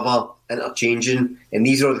 very clever, interchanging, and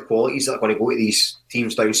these are the qualities that are going to go to these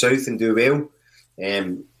teams down south and do well.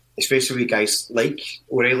 Especially with guys like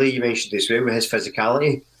O'Reilly, you mentioned as well, with his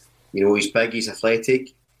physicality. He's big, he's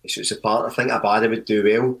athletic, he suits the part. I think Abada would do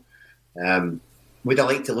well. Would I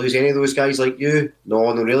like to lose any of those guys like you?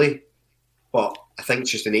 No, not really. But I think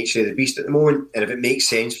it's just the nature of the beast at the moment, and if it makes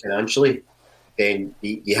sense financially, then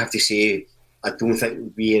you have to say, I don't think we'll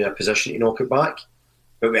be in a position to knock it back,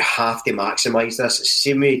 but we have to maximise this. It's the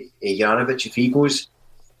same way Juranovic, if he goes.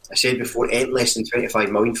 I said before, anything less than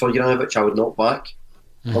 25 million for Juranovic, I would knock back.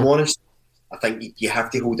 If I'm honest. I think you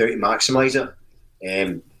have to hold out and maximise it.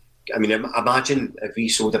 Imagine if we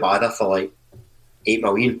sold Abada for like 8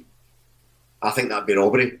 million. I think that'd be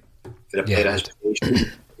robbery for a player of his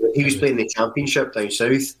position. If he was playing the Championship down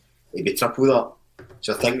south, he'd be triple that.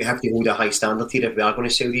 So I think we have to hold a high standard here if we are going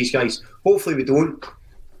to sell these guys. Hopefully we don't.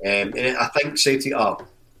 And I think Celtic are,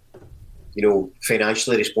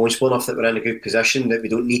 financially responsible enough that we're in a good position that we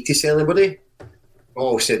don't need to sell anybody.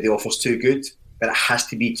 All said the offer's too good, but it has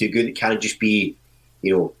to be too good. It can't just be,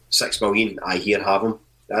 6 million. Have him.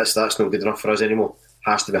 That's not good enough for us anymore.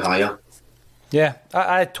 Has to be higher. Yeah,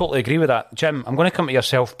 I totally agree with that. Jim, I'm going to come to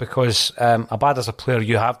yourself because Abada's a player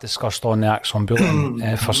you have discussed on the Axon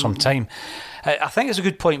Bulletin for some time. I think it's a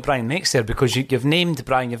good point Brian makes there, because you've named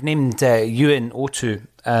Brian, you've named Ewan Otu,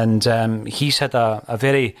 and he's had a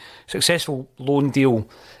very successful loan deal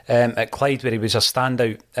at Clyde, where he was a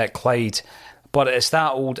standout at Clyde. But it's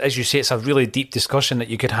that old, as you say, it's a really deep discussion that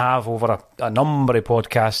you could have over a number of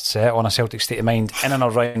podcasts on a Celtic State of Mind, in and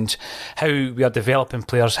around how we are developing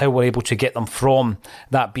players, how we're able to get them from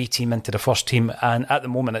that B team into the first team. And at the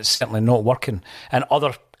moment, it's certainly not working. And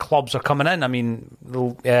other clubs are coming in. I mean,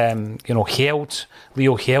 Leo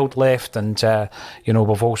Held left, and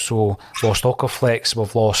we've also lost Okaflex,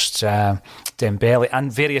 we've lost Dembele,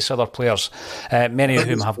 and various other players, many of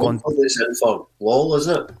whom have gone. It's in for Wall,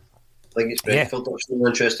 isn't it? I think it's Brentford that's no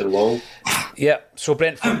interest in Wall. Yeah, so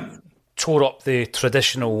Brentford tore up the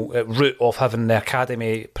traditional route of having the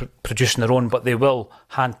academy producing their own, but they will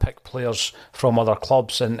handpick players from other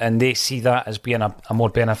clubs, and they see that as being a more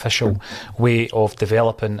beneficial way of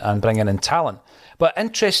developing and bringing in talent. But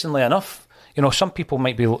interestingly enough, some people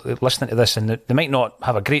might be listening to this and they might not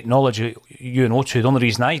have a great knowledge of you and O2. The only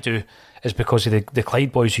reason I do is because of the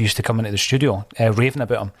Clyde boys who used to come into the studio raving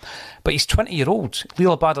about him. But he's 20-year-old.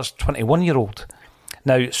 Leo Abada's 21-year-old.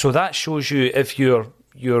 Now, so that shows you if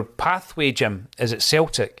your pathway, Jim, is at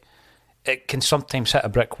Celtic, it can sometimes hit a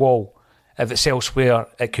brick wall. If it's elsewhere,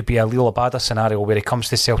 it could be a Leo Abada scenario where he comes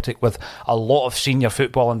to Celtic with a lot of senior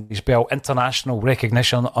football under his belt, international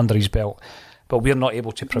recognition under his belt, but we're not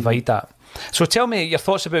able to provide that. So tell me your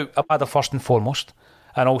thoughts about Abada first and foremost,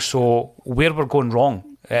 and also where we're going wrong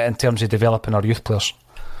in terms of developing our youth players.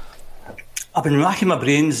 I've been racking my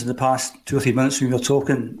brains in the past 2 or 3 minutes when we were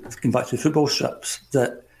talking, going back to the football strips,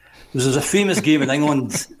 that there was a famous game in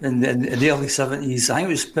England in the early 70s. I think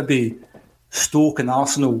it was maybe Stoke and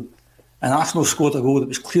Arsenal scored a goal that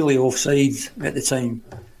was clearly offside at the time,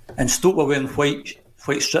 and Stoke were wearing white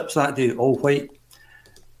strips that day, all white.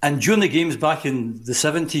 And during the games back in the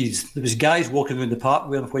 70s, there was guys walking around the park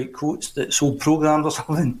wearing white coats that sold programmes or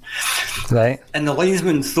something. Right. And the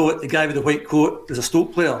linesman thought the guy with the white coat was a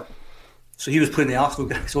Stoke player. So he was playing the Arsenal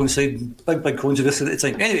guys on side. Big controversy at the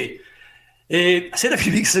time. Anyway, I said a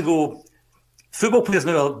few weeks ago, football players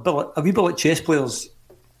now are a wee bit like chess players.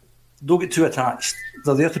 Don't get too attached.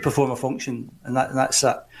 They're there to perform a function, and that's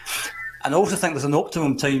it. And I also think there's an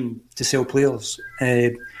optimum time to sell players.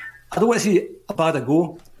 I don't want to see Abada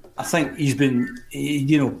go. I think he's been,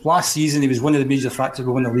 last season he was one of the major factors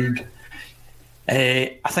to win the league.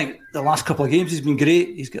 I think the last couple of games he's been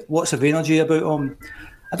great. He's got lots of energy about him.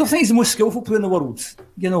 I don't think he's the most skillful player in the world.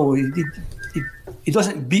 You know, he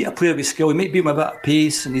doesn't beat a player with skill. He might beat him a bit of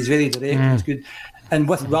pace, and he's very direct. And he's good. And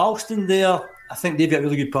with Ralston there, I think they've got a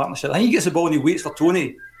really good partnership. I think he gets the ball and he waits for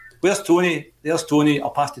Tony. Where's Tony? There's Tony.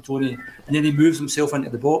 I'll pass to Tony, and then he moves himself into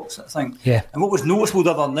the box, I think. Yeah. And what was noticeable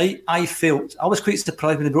the other night, I was quite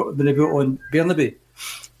surprised when they brought on Burnaby.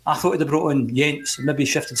 I thought they'd brought on Jens and maybe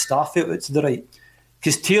shifted Starfelt out to the right.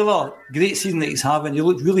 Because Taylor, great season that he's having, he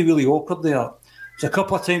looked really, really awkward there. So a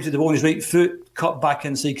couple of times with the ball on his right foot, cut back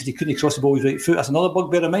inside because he couldn't cross the ball with his right foot. That's another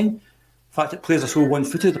bugbear of mine. The fact that players are so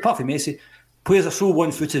one-footed, apart from Messi, players are so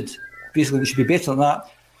one-footed. Basically, they should be better than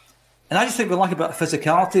that. And I just think we lack a bit of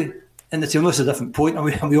physicality in the team. That's a different point, and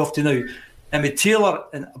we off to now. And with Taylor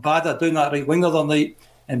and Abada down that right wing the other night,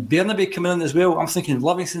 and Burnaby coming in as well, I'm thinking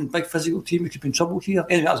Livingston, big physical team, we could be in trouble here.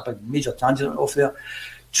 Anyway, that was a big major tangent off there.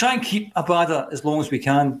 Try and keep Abada as long as we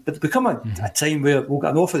can, but there become a time where we'll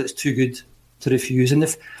get an offer that's too good to refuse. And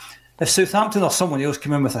if Southampton or someone else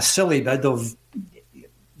come in with a silly bid of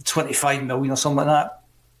 25 million or something like that,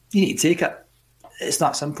 you need to take it. It's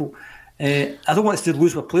that simple. I don't want us to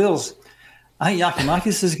lose with players. I think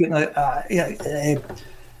Yakimakis is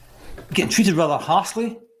getting treated rather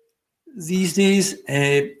harshly these days.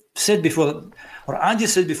 Said before, or Ange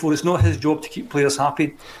said before, it's not his job to keep players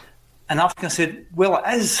happy. And Africa said, well,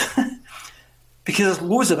 it is. Because there's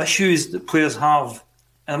loads of issues that players have.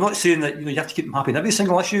 And I'm not saying that you have to keep them happy in every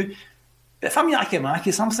single issue. But if I'm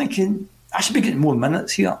Yakimakis, I'm thinking, I should be getting more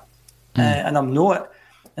minutes here. And I'm not.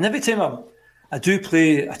 And every time I do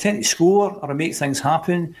play, I tend to score or I make things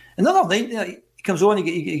happen. And the other night, he comes on,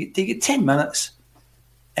 you get 10 minutes.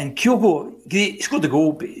 And Kyogo, he scored the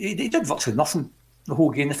goal, but he did virtually nothing the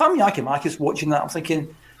whole game. If I'm Yakimakis watching that, I'm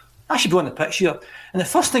thinking, I should be on the pitch here. And the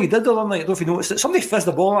first thing he did the other night, I don't know if you noticed it, somebody fizzed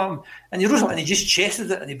the ball at him and he rose up and he just chested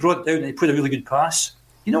it and he brought it down and he put a really good pass.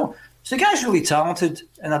 You know, so the guy's really talented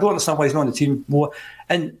and I don't understand why he's not on the team more.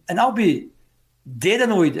 And I'll be dead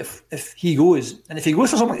annoyed if he goes. And if he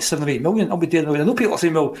goes for something like 7 or 8 million, I'll be dead annoyed. I know people are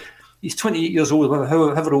saying, well, he's 28 years old,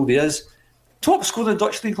 however old he is. Top scorer in the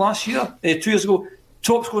Dutch League last year, 2 years ago.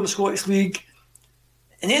 Top scorer in the Scottish League.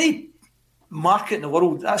 In any market in the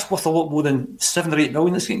world, that's worth a lot more than 7 or 8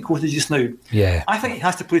 million that's getting quoted just now. Yeah. I think he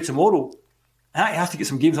has to play tomorrow. I think he has to get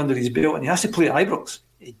some games under his belt and he has to play at Ibrox.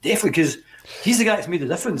 Definitely, because he's the guy that's made the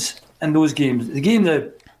difference in those games. The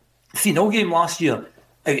 3-0 game last year,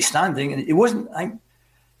 outstanding. And he wasn't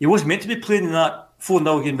meant to be playing in that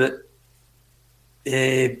 4-0 game, but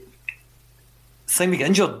thing we get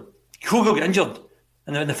injured. Kyogo got injured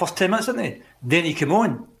in the first 10 minutes, didn't he? Then he came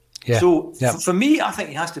on. Yeah. So for me, I think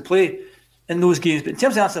he has to play in those games. But in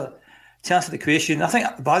terms of to answer the question, I think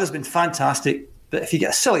Abada's been fantastic. But if you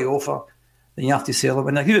get a silly offer, then you have to sell him.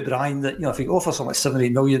 And I agree with Brian that if you offer something like 7 or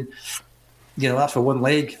 8 million, that's for one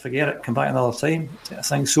leg. Forget it. Come back another time. I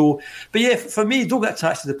think so. But yeah, for me, don't get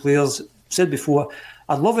attached to the players. Said before,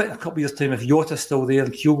 I'd love it in a couple of years' time if Yota's still there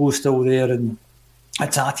and Kyogo's still there and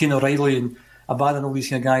Atati and O'Reilly and Abada and all these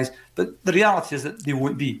kind of guys. But the reality is that they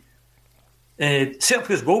won't be. Certain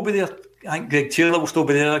players will be there. I think Greg Taylor will still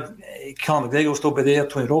be there. Callum McGregor will still be there.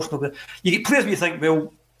 Tony Ralston will be there. You get players where you think,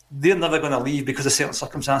 well, they're never going to leave because of certain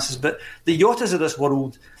circumstances. But the Yotas of this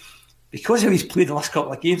world, because of he's played the last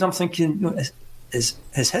couple of games, I'm thinking, has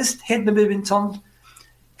his head maybe been turned?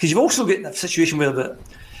 Because you've also got that situation where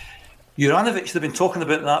Juranovic, they've been talking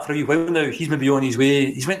about that for a wee while now. He's maybe on his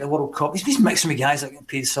way. He's went to the World Cup. He's mixing with guys that get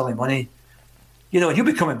paid silly money. And he'll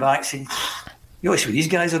be coming back saying, you see what these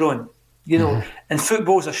guys are on. And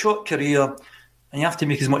football's a short career and you have to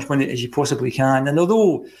make as much money as you possibly can. And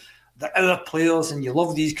although they're other players and you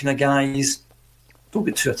love these kind of guys, don't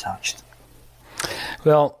get too attached.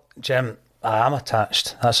 Well, Jim, I am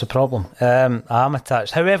attached. That's the problem. I am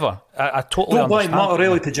attached. However, I totally understand. Don't buy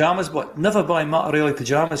Matt pyjamas, but never buy Matt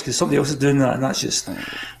pyjamas because somebody else is doing that and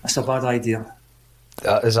that's a bad idea.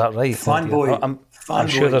 Is that right? Fanboy. I'm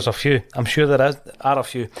sure there's a few. I'm sure there are a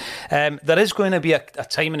few. There is going to be a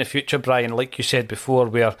time in the future, Brian, like you said before,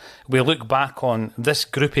 where we look back on this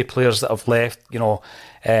group of players that have left,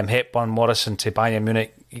 Hepburn, Morrison to Bayern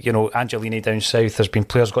Munich, Angelini down south. There's been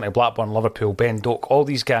players going to Blackburn, Liverpool, Ben Doak, all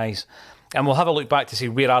these guys. And we'll have a look back to see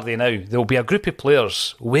where are they now. There'll be a group of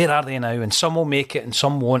players, where are they now? And some will make it and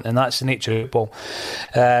some won't, and that's the nature of football.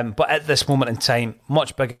 But at this moment in time,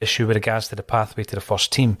 much bigger issue with regards to the pathway to the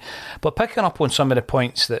first team. But picking up on some of the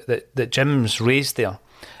points that Jim's raised there,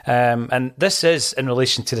 and this is in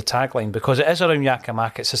relation to the tagline, because it is around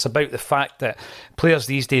Yakimakis. It's about the fact that players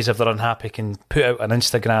these days, if they're unhappy, can put out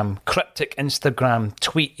an cryptic Instagram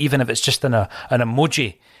tweet, even if it's just an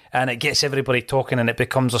emoji, and it gets everybody talking, and it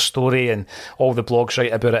becomes a story, and all the blogs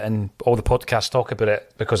write about it, and all the podcasts talk about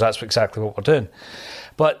it, because that's exactly what we're doing.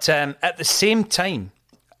 But at the same time,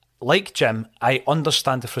 like Jim, I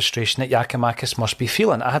understand the frustration that Giakoumakis must be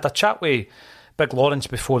feeling. I had a chat with Big Lawrence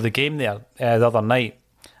before the game there the other night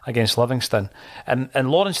against Livingston,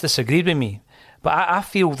 and Lawrence disagreed with me, but I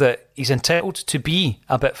feel that he's entitled to be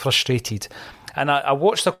a bit frustrated. And I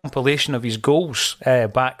watched a compilation of his goals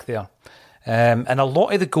back there, and a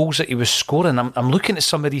lot of the goals that he was scoring, I'm looking at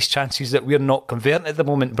some of these chances that we're not converting at the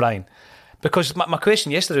moment, Brian, because my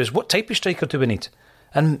question yesterday was, what type of striker do we need?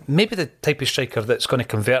 And maybe the type of striker that's going to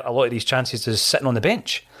convert a lot of these chances is sitting on the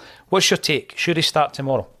bench. What's your take? Should he start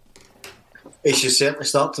tomorrow? He should certainly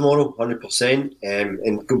start tomorrow, 100%.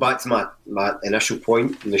 And go back to my initial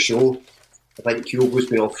point in the show, I think Kyogo's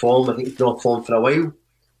been off form. I think he's been off form for a while.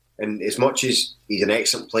 And as much as he's an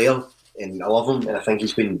excellent player, and I love him, and I think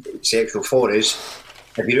he's been exceptional for us,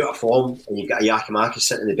 if you're out of form and you've got a Giakoumakis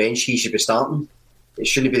sitting on the bench, he should be starting. It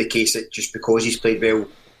shouldn't be the case that just because he's played well,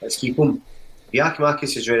 let's keep him. If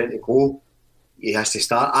Giakoumakis is ready to go, he has to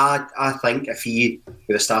start. I think if he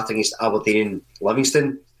would have started against Aberdeen and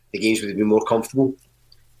Livingston, the games would have been more comfortable.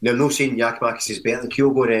 Now, I'm not saying Giakoumakis is better than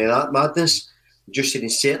Kyogo or any of that madness. I'm just saying in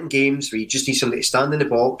certain games where you just need somebody to stand in the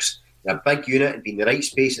box, in a big unit, and be in the right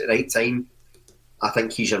space at the right time, I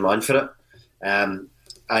think he's your man for it.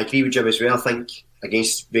 I agree with Jim as well. I think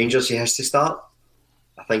against Rangers he has to start.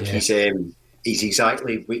 I think he's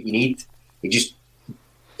exactly what you need. He just,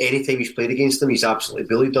 anytime he's played against them, he's absolutely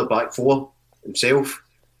bullied their back four himself.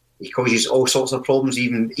 He causes all sorts of problems,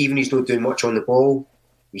 even he's not doing much on the ball.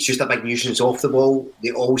 He's just a big nuisance off the ball.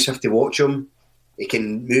 They always have to watch him. He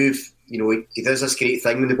can move, he does this great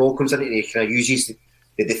thing when the ball comes in, and he kind of uses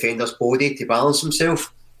the defender's body to balance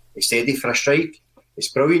himself. He's steady for a strike. It's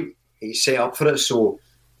brilliant. He's set up for it. So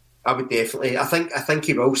I would definitely, I think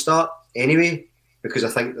he will start anyway, because I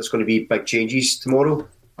think there's going to be big changes tomorrow,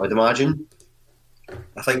 I would imagine.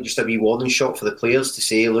 I think just a wee warning shot for the players to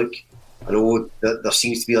say, look, I know that there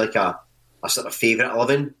seems to be like a sort of favourite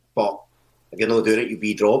 11, but if you're not doing it, you'll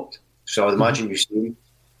be dropped. So I would imagine you've seen.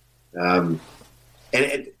 And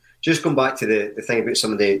just going back to the thing about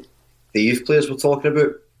some of the youth players we're talking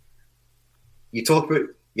about. You talk about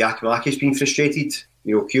Giakoumakis being frustrated.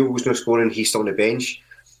 Kyogo's not scoring, he's still on the bench.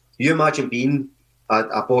 You imagine being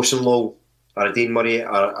a Boss-in-Law or a Dane Murray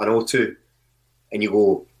or an O2, and you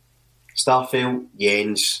go, Starfelt,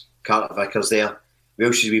 Jens, Carter Vickers there.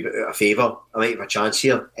 Welsh is a wee bit out of favour. I might have a chance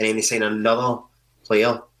here. And then they sign another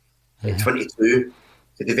player at 22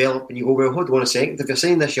 to develop, and you go, well, hold on a second. If you're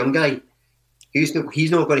saying this young guy, he's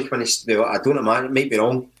not going to come in and, well, I don't imagine, it might be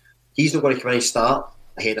wrong. He's not going to come in and start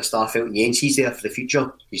ahead of Starfelt and Jens. He's there for the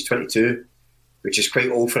future. He's 22, which is quite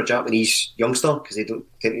old for a Japanese youngster, because they don't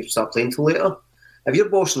tend to start playing till later. If you're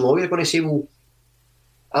Boss-in-Law, you're going to say, well,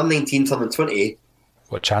 I'm 19, turning 20.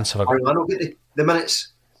 What chance have I got? I don't get the minutes.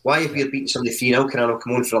 Why, if you're beating somebody 3-0, can I not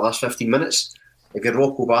come on for the last 15 minutes? If you're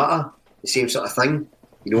Rocco Bata, the same sort of thing.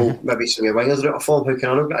 Maybe some of your wingers are out of form, how can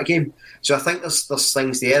I not get a game? So I think there's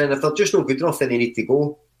things there, and if they're just not good enough, then they need to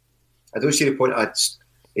go. I don't see the point.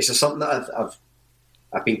 It's something that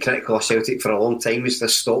I've been critical of Celtic for a long time, is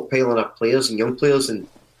this stockpiling of players and young players. And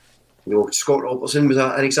Scott Robertson was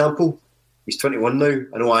an example. He's 21 now.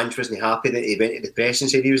 I know Ange wasn't happy that he went to the press and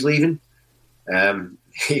said he was leaving.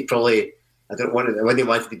 He probably, I wouldn't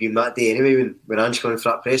want to be on that day anyway when Ange came in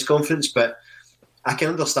for that press conference, but I can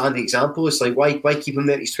understand the example. It's like, why keep him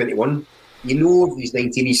there? He's 21. If he's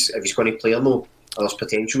 19, if he's going to play or no, there's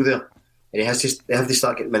potential there. And they have to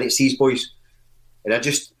start getting minutes, these boys. And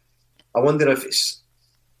I wonder if it's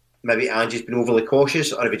maybe Ange's been overly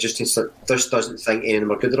cautious, or if he just doesn't think any of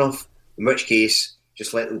them are good enough, in which case,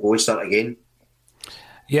 just let them go and start again.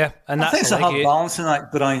 Yeah, and I think it's a hard balancing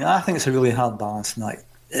act, Brian. I think it's a really hard balancing act.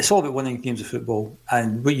 It's all about winning games of football,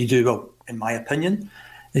 and what you do, well, in my opinion,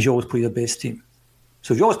 is you always play your best team.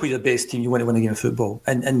 So if you always play your best team, you want to win a game of football.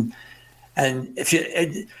 And if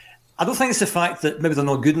you, I don't think it's the fact that maybe they're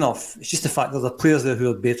not good enough. It's just the fact that there are players there who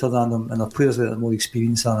are better than them, and there are players there that are more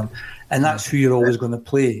experienced than them, and that's who you're always going to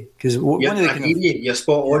play. Because you're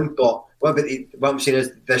spot on. But what I'm saying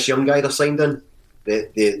is, this young guy they're signed in,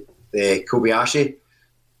 the Kobayashi,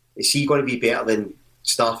 is he going to be better than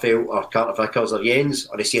Starfelt or Carter Vickers or Jens,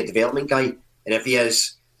 or is he a development guy? And if he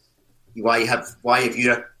is, why have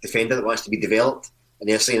you a defender that wants to be developed, and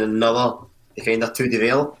they're saying another defender to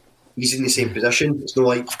develop? He's in the same position. It's not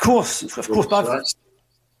like... Of course. But I've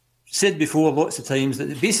said before lots of times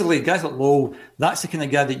that basically guys like Lowe, that's the kind of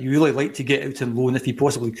guy that you really like to get out on loan if he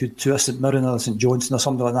possibly could, to a St Mirren or a St Johnstone or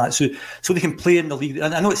something like that, so they can play in the league.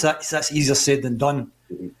 And I know that's easier said than done,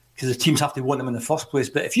 because the teams have to want them in the first place.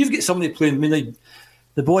 But if you've got somebody playing, I mean, like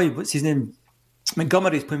the boy, what's his name?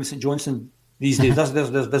 Montgomery's playing with St Johnstone these days.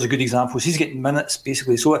 There's a good example. So he's getting minutes,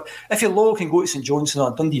 basically. So if your Lowe can go to St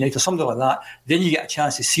Johnstone or Dundee United or something like that, then you get a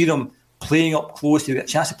chance to see them playing up close. You get a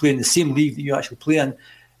chance to play in the same league that you actually play in.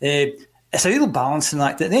 It's a real balancing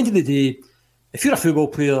act. At the end of the day, if you're a football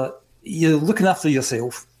player, you're looking after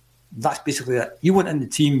yourself. That's basically it. You want in the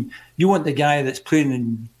team, you want the guy that's playing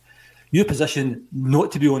in your position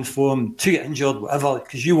not to be on form, to get injured, whatever,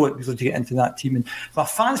 because you want people to get into that team. And from a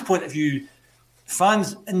fan's point of view,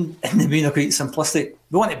 fans in the main are quite simplistic.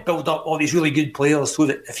 They want to build up all these really good players so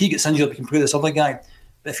that if he gets injured, we can play this other guy.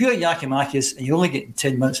 But if you're a Giakoumakis and you're only getting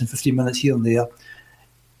 10 minutes and 15 minutes here and there,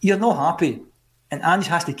 you're not happy. And Ange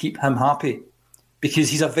has to keep him happy because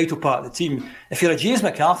he's a vital part of the team. If you're a James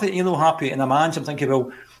McCarthy and you're not happy, and I'm Ange, I'm thinking,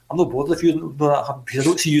 well, I'm not bothered if you're not that happy because I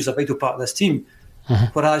don't see you as a vital part of this team.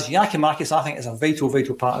 Whereas Giakoumakis, I think, is a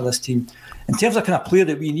vital part of this team. In terms of kind of player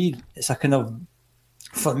that we need, it's a kind of,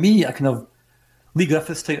 for me, a kind of Lee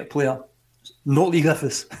Griffiths type of player. Not Lee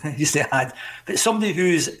Griffiths, he used to add, but somebody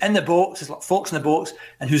who's in the box, is like Fox in the box,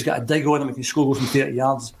 and who's got a dig on him and can score goals from 30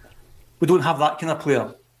 yards. We don't have that kind of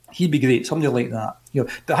player. He'd be great, somebody like that.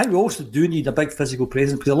 But I think we also do need a big physical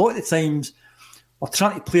presence because a lot of the times we're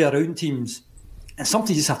trying to play around teams, and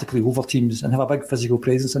sometimes you just have to play over teams and have a big physical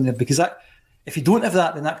presence in there because that, if you don't have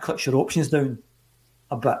that, then that cuts your options down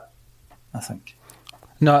a bit, I think.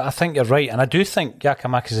 No, I think you're right, and I do think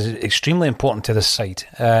Giakoumakis is extremely important to this side.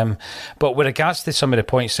 But with regards to some of the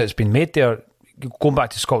points that's been made there, going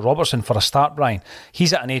back to Scott Robertson for a start, Brian,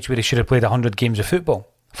 he's at an age where he should have played 100 games of football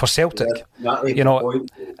for Celtic. Yeah,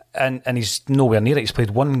 and he's nowhere near it. He's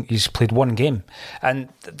played one game, and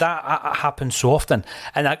that happens so often.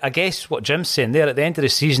 And I guess what Jim's saying there, at the end of the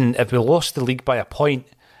season, if we lost the league by a point,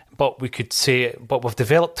 but we could say, but we've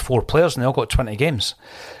developed 4 players and they all got 20 games,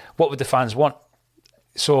 what would the fans want?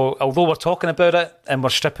 So although we're talking about it and we're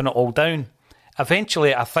stripping it all down,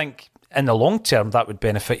 eventually I think in the long term that would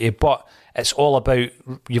benefit you, but it's all about,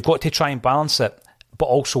 you've got to try and balance it but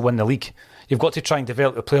also win the league. You've got to try and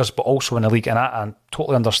develop the players but also win the league, and I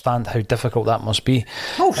totally understand how difficult that must be.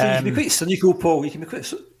 Also, you can be quite cynical, Paul. You can be quite,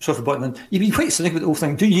 sorry for butting in, you can be quite cynical with the whole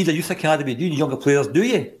thing. Do you need a youth academy? Do you need younger players? Do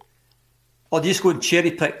you? Or do you just go and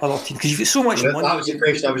cherry pick other teams? Because you've got so much money. That was the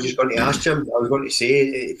question I was just going to ask Jim. I was going to say,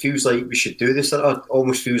 it feels like we should do this. It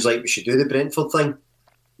almost feels like we should do the Brentford thing,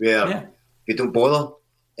 where we don't bother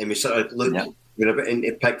and we sort of look, we're a bit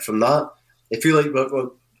into pick from that. I feel like we're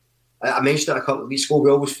I mentioned it a couple of weeks ago, we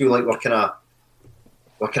always feel like we're kind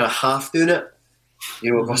of half doing it.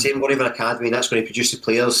 If we're saying we're in an academy and that's going to produce the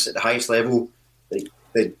players at the highest level,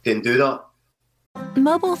 they didn't do that.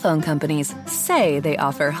 Mobile phone companies say they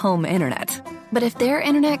offer home internet. But if their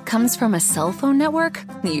internet comes from a cell phone network,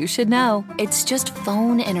 you should know. It's just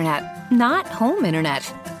phone internet, not home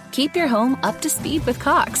internet. Keep your home up to speed with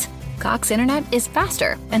Cox. Cox internet is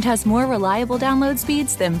faster and has more reliable download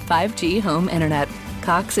speeds than 5G home internet.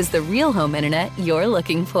 Cox is the real home internet you're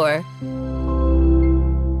looking for.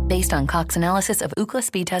 Based on Cox analysis of Ookla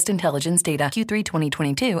speed test intelligence data Q3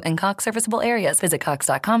 2022 and Cox serviceable areas. Visit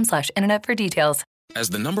cox.com/internet for details. As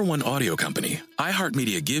the #1 audio company,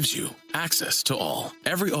 iHeartMedia gives you access to all.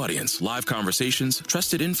 Every audience, live conversations,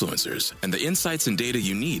 trusted influencers, and the insights and data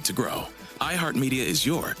you need to grow. iHeartMedia is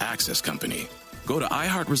your access company. Go to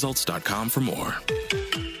iHeartResults.com for more.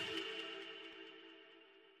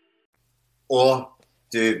 Or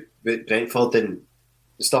do Brentford and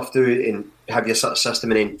stuff do and have your sort of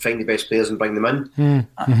system and then find the best players and bring them in.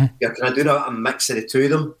 Yeah, can I do a mix of the two of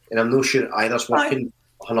them? And I'm not sure either's working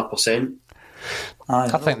 100%. I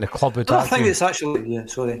think the club would. I think it's actually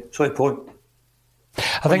sorry, Paul.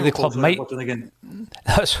 I think the club might.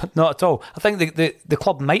 That's not at all. I think the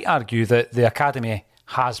club might argue that the academy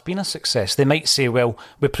has been a success. They might say, well,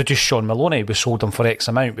 we produced Sean Maloney, we sold him for X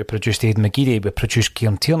amount, we produced Aidan McGeady, we produced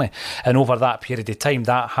Kieran Tierney, and over that period of time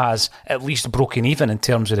that has at least broken even in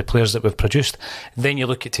terms of the players that we've produced. Then you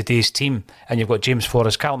look at today's team and you've got James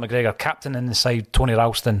Forrest, Callum McGregor captain in the side, Tony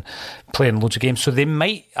Ralston playing loads of games, so they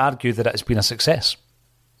might argue that it's been a success.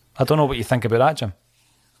 I don't know what you think about that, Jim.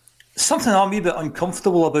 Something I'm a wee bit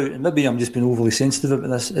uncomfortable about, and maybe I'm just being overly sensitive about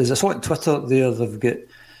this, is I saw on Twitter there they've got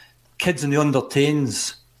kids in the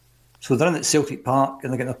under-10s, so they're in at Celtic Park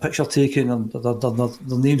and they're getting a picture taken and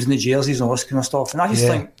their names in the jerseys and all this kind of stuff. And I just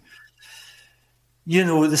think,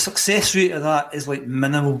 the success rate of that is like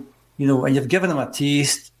minimal, and you've given them a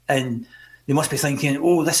taste and they must be thinking,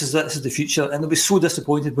 oh, this is the future, and they'll be so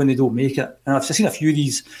disappointed when they don't make it. And I've seen a few of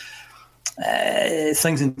these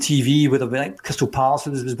things on TV where they've been like Crystal Palace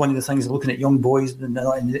was one of the things, looking at young boys and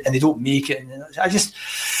they don't make it. And I just,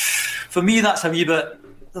 for me, that's a wee bit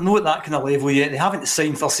they're not at that kind of level yet. They haven't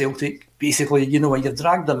signed for Celtic, basically. You know, you've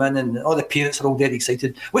dragged them in and all the parents are all dead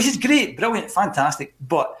excited, which is great, brilliant, fantastic.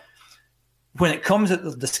 But when it comes that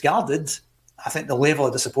they're discarded, I think the level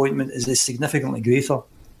of disappointment is significantly greater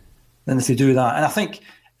than if they do that. And I think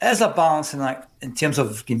it is a balancing act in terms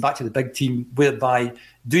of getting back to the big team, whereby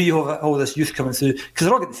do you have all this youth coming through? Because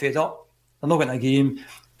they're all getting fed up. They're not getting a game.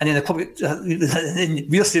 And then the club,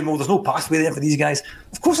 we're saying, well, there's no pathway there for these guys.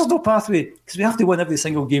 Of course there's no pathway, because we have to win every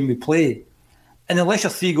single game we play. And unless you're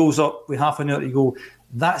 3 goals up with half an hour to go,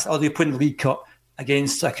 or you're putting the League Cup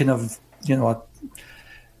against a kind of, you know,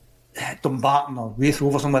 a Dumbarton or Wraith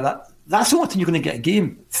Rovers or something like that, that's the only time you're going to get a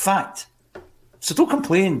game. Fact. So don't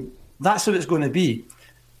complain. That's how it's going to be.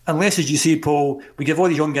 Unless, as you say, Paul, we give all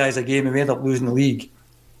these young guys a game and we end up losing the league,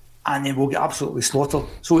 and then we'll get absolutely slaughtered.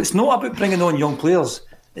 So it's not about bringing on young players.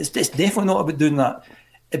 It's definitely not about doing that.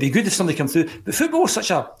 It'd be good if somebody comes through. But football is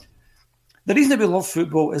such a... The reason that we love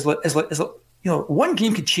football is like you know, one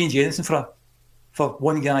game could change anything for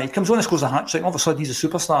one guy. He comes on and scores a hat-trick, and all of a sudden he's a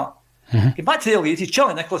superstar. Mm-hmm. Get back to the early 80s,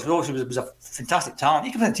 Charlie Nicholas was a fantastic talent.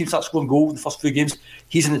 He comes in the team, starts scoring goals in the first few games.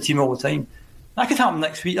 He's in the team all the time. That could happen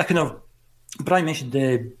next week. Brian mentioned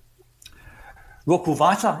Rocco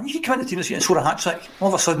Vata. He could come in the team this week and score a hat-trick. All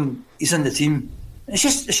of a sudden he's in the team. It's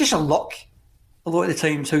just a luck. A lot of the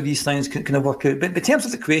times how these things can work out. But in terms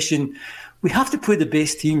of the question, we have to play the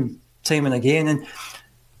best team time and again. And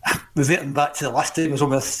reverting back to the last time I was on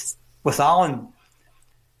with Alan,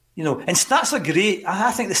 you know, and stats are great.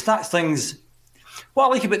 I think the stats things, what I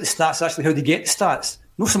like about the stats is actually how they get the stats,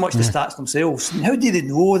 not so much the stats themselves. I mean, how do they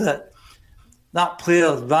know that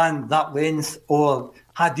player ran that length or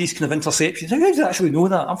had these kind of interceptions? How do they actually know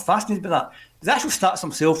that? I'm fascinated by that. The actual stats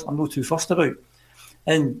themselves, I'm not too fussed about.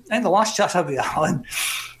 And in the last chat I had with Alan,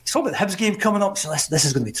 it's all about the Hibs game coming up. So this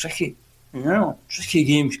is going to be tricky. You know, tricky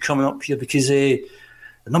games coming up here because the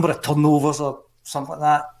number of turnovers or something like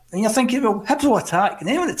that. And you're thinking, well, Hibs will attack. And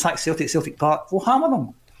anyone that attacks Celtic Park, we'll hammer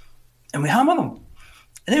them. And we hammer them.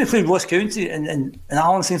 And then we played Ross County and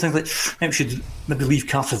Alan saying things like, maybe we should leave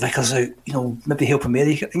Carter Vickers out, you know, maybe help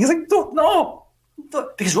America. And you're like, no,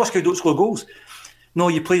 because Ross County don't score goals. No,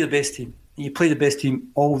 you play the best team. And you play the best team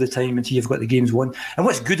all the time until you've got the games won. And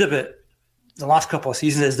what's good about the last couple of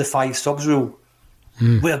seasons is the 5 subs rule,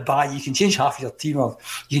 whereby you can change half of your team or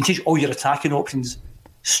you can change all your attacking options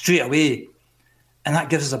straight away. And that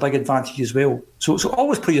gives us a big advantage as well. So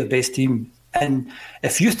always play your best team. And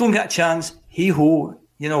if youth don't get a chance, hey-ho,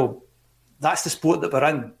 you know, that's the sport that we're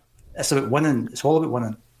in. It's about winning. It's all about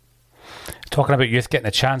winning. Talking about youth getting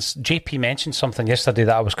a chance, JP mentioned something yesterday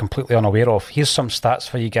that I was completely unaware of. Here's some stats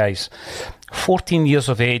for you guys. 14 years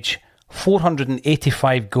of age,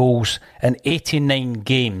 485 goals in 89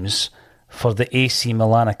 games for the AC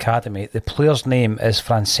Milan Academy. The player's name is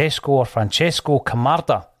Francesco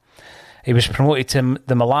Camarda. He was promoted to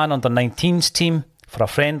the Milan under-19s team for a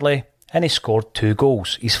friendly and he scored 2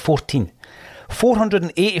 goals. He's 14.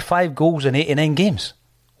 485 goals in 89 games.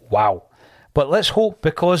 Wow. But let's hope,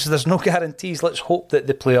 because there's no guarantees, let's hope that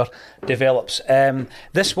the player develops.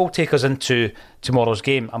 This will take us into tomorrow's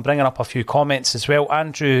game. I'm bringing up a few comments as well.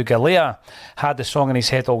 Andrew Galea had the song in his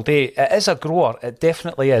head all day. It is a grower. It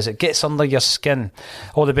definitely is. It gets under your skin.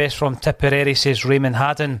 All the best from Tipperary, says Raymond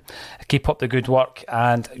Haddon. Keep up the good work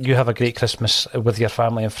and you have a great Christmas with your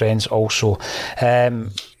family and friends also.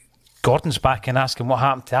 Gordon's back and asking what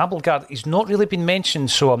happened to Abelgard. He's not really been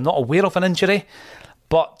mentioned, so I'm not aware of an injury.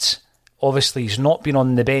 But obviously, he's not been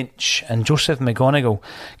on the bench. And Joseph McGonigal,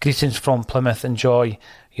 greetings from Plymouth. Enjoy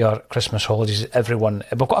your Christmas holidays, everyone.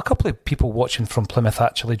 We've got a couple of people watching from Plymouth,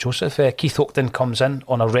 actually, Joseph. Keith Oakton comes in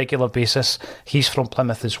on a regular basis. He's from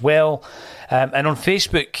Plymouth as well. And on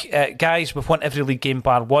Facebook, guys, we've won every league game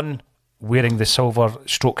bar one. Wearing the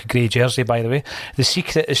silver/grey jersey, by the way. The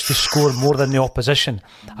secret is to score more than the opposition.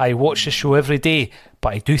 I watch the show every day,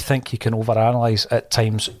 but I do think you can overanalyse at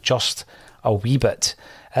times just a wee bit.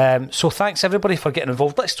 So thanks everybody for getting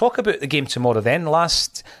involved. Let's talk about the game tomorrow then.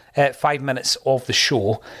 Last 5 minutes of the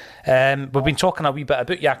show. We've been talking a wee bit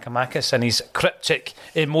about Giakoumakis and his cryptic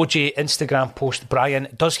emoji Instagram post. Brian,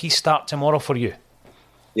 does he start tomorrow for you?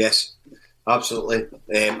 Yes, absolutely.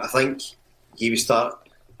 I think he would start.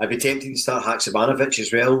 I'd be tempted to start Haksabanovic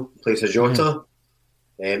as well, place of Jota.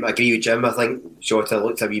 I agree with Jim. I think Jota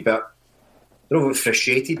looked a wee bit, I don't know if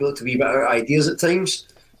frustrated, but looked a wee bit out of ideas at times.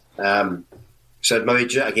 So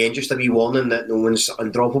maybe, again, just a wee warning that no one's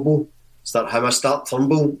undroppable. Start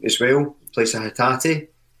Turnbull as well, place of Hatate.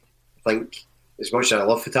 I think, as much as I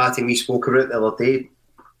love Hatate, and we spoke about it the other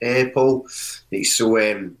day, Paul, that he's so,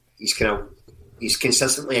 he's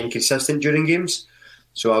consistently inconsistent during games.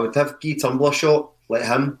 So I would give Turnbull a shot, let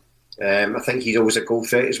him I think he's always a goal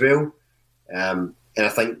threat as well. And I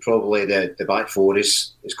think probably the back four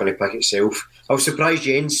is going to pick itself. I was surprised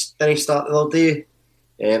Jens didn't start the other day.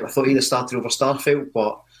 I thought he'd have started over Starfelt,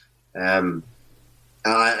 but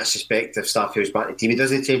I suspect if Starfelt's back in the team, he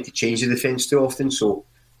doesn't tend to change the defence too often, so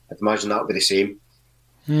I'd imagine that would be the same.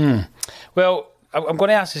 Well, I'm going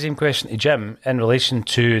to ask the same question to Jim in relation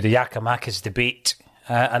to the Giakoumakis debate.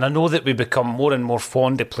 And I know that we become more and more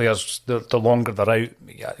fond of players the longer they're out.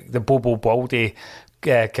 The Bobo Balde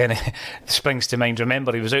kind of springs to mind.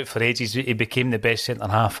 Remember, he was out for ages. He became the best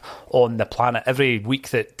centre-half on the planet. Every week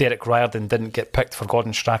that Derek Riordan didn't get picked for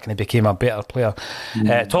Gordon Strachan, he became a better player.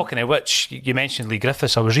 Talking of which, you mentioned Lee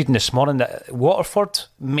Griffiths. I was reading this morning that Waterford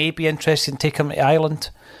may be interested in taking him to Ireland,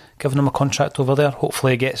 giving him a contract over there.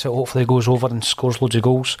 Hopefully he gets it. Hopefully he goes over and scores loads of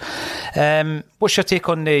goals. What's your take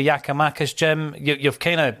on the Giakoumakis, Jim? You've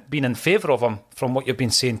kind of been in favour of him from what you've been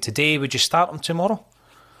saying today. Would you start him tomorrow?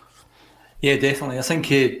 Yeah, definitely. I think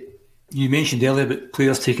you mentioned earlier about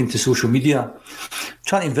players taking to social media. I'm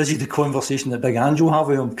trying to envisage the conversation that Big Ange will have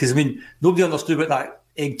with him, because, I mean, nobody understood what that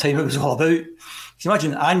egg time it was all about. Can you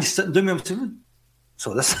imagine Ange sitting down with him saying,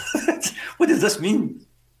 so this, what does this mean?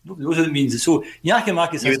 Nobody knows what it means. So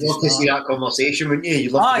Giakoumakis, you'd love to see that conversation, wouldn't you?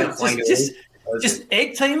 You'd love to get just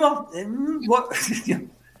egg timer. What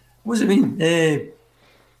does it mean?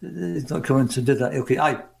 He's not coming to do that. Okay,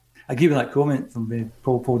 I agree with that comment from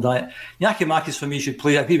Paul Dyatt. Giakoumakis for me should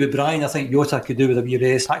play. I agree with Brian. I think Jota could do with a wee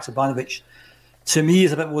rest. Haksabanovic, to me,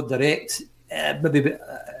 is a bit more direct. Maybe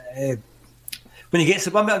when he gets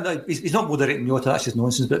the ball, he's not more direct than Jota. That's just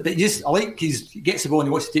nonsense. But I like he gets the ball and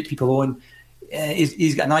he wants to take people on.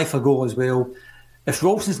 He's got an eye for goal as well. If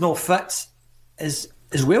Rolson's not fit, is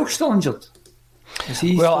Welsh still injured?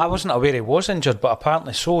 I wasn't aware he was injured, but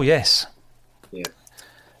apparently so. Yes. Yeah.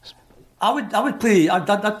 I'd play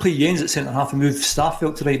Jens at centre half and move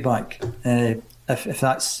Starfelt to right back if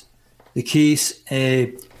that's the case.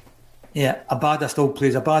 Abada still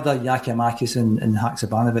plays. Abada, Giakoumakis and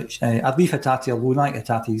Haksabanovic. I'd leave Hatate alone. I think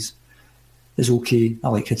Hatate is okay. I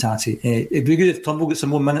like Hatate. It'd be good if Turnbull gets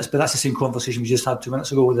some more minutes, but that's the same conversation we just had 2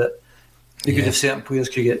 minutes ago, that it'd be good if certain players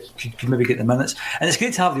could maybe get the minutes. And it's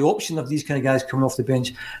great to have the option of these kind of guys coming off the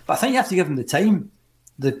bench, but I think you have to give them the time.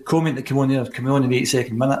 The comment that came on in the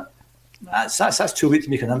 82nd minute, that's too late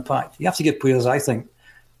to make an impact. You have to give players, I think,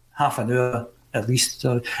 half an hour at least.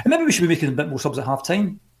 And maybe we should be making a bit more subs at half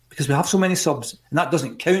time, because we have so many subs, and that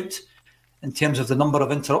doesn't count in terms of the number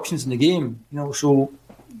of interruptions in the game. So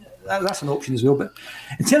that's an option as well. But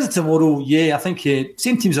in terms of tomorrow, I think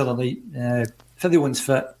same teams the other night. If everyone's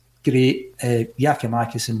fit, great.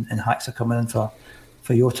 Giakoumakis and Hacks are coming in for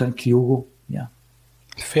Jota and Kyogo. Yeah.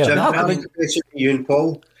 Fair. Jim, I have a question for you and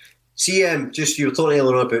Paul. See, just you were talking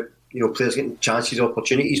earlier on about players getting chances,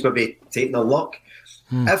 opportunities, maybe taking their luck.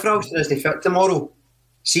 If Ralston isn't fit tomorrow,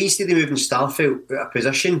 see, instead of moving Starfelt out of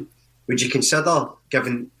position, would you consider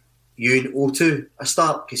giving Ewan O2 a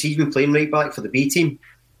start? Because he's been playing right back for the B team,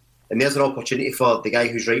 and there's an opportunity for the guy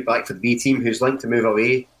who's right back for the B team, who's linked to move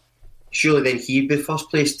away. Surely then he'd be first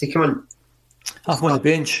place to come in. Have him on the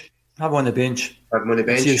bench. See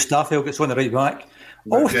if Starfelt gets on the right back.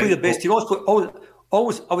 Always play the best team. I would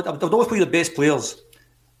always play the best players.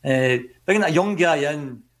 Bringing that young guy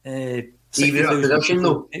in, even at position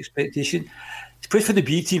though. Expectation. To play for the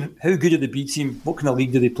B team, how good are the B team? What kind of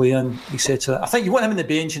league do they play in, etc. I think you want him on the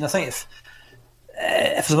bench, and I think if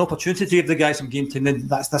there's an opportunity to give the guy some game time, then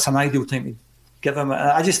that's an ideal time to give him.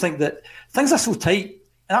 I just think that things are so tight,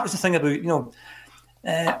 and that was the thing about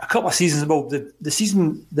a couple of seasons ago, the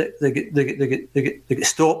season that they get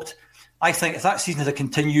stopped. I think if that season had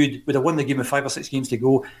continued, would have won the game with 5 or 6 games to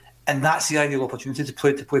go, and that's the ideal opportunity to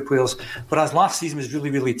play players. Whereas last season was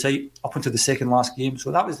really, really tight up until the second last game,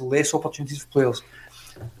 so that was less opportunities for players.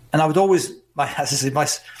 And I would always, my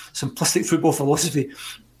simplistic football philosophy,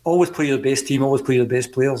 always play your best team, always play your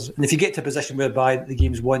best players. And if you get to a position whereby the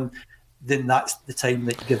game's won, then that's the time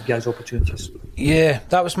that you give guys opportunities. Yeah,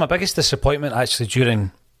 that was my biggest disappointment actually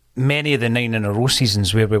during many of the 9 in a row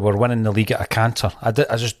seasons where we were winning the league at a canter. I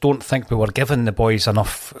just don't think we were giving the boys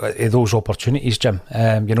enough of those opportunities, Jim.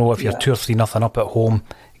 If you're 2 or 3-0 up at home,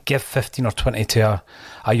 give 15 or 20 to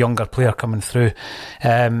a younger player coming through.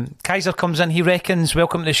 Kaiser comes in, he reckons.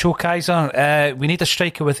 Welcome to the show, Kaiser. We need a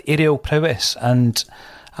striker with aerial prowess and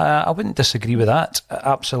I wouldn't disagree with that.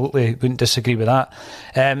 Absolutely wouldn't disagree with that.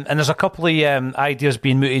 And there's a couple of ideas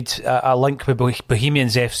being mooted, a link with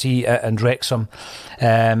Bohemians FC and Wrexham.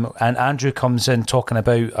 And Andrew comes in talking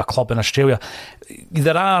about a club in Australia.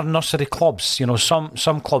 There are nursery clubs, you know,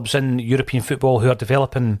 some clubs in European football who are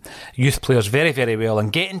developing youth players very, very well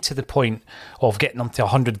and getting to the point of getting them to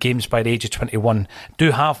 100 games by the age of 21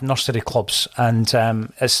 do have nursery clubs. And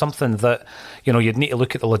it's something that, you know, you'd need to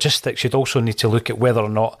look at the logistics. You'd also need to look at whether or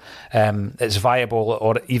not it's viable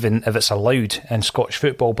or even if it's allowed in Scottish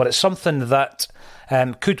football. But it's something that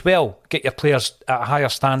could well get your players at a higher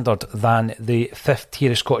standard than the fifth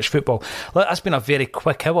tier of Scottish football. That's been a very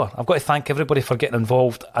quick hour. I've got to thank everybody for getting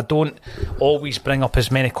involved. I don't always bring up as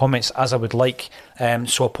many comments as I would like,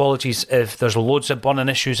 so apologies if there's loads of burning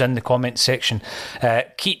issues in the comment section.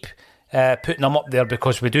 Keep putting them up there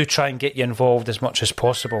because we do try and get you involved as much as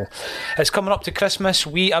possible. It's coming up to Christmas.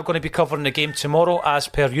 We are going to be covering the game tomorrow as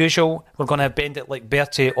per usual. We're going to bend it like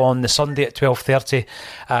Bertie on the Sunday at 12:30,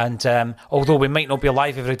 and although we might not be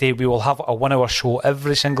live every day, we will have a 1 hour show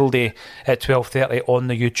every single day at 12:30 on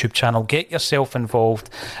the YouTube channel. Get yourself involved,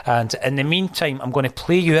 and in the meantime I'm going to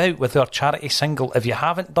play you out with our charity single. If you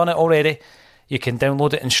haven't done it already, you can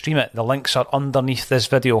download it and stream it. The links are underneath this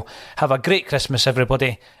video. Have a great Christmas,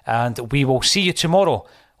 everybody, and we will see you tomorrow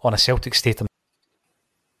on A Celtic State.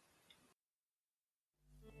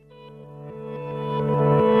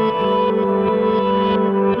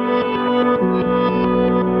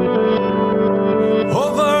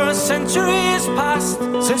 Over a century has passed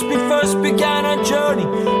since we first began our journey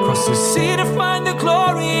across the sea to find the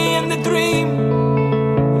glory and the dream.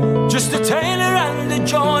 Just a tailor and a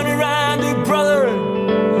joiner and a brother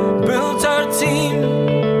built our team.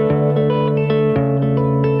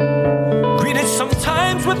 Greeted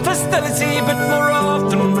sometimes with hostility, but more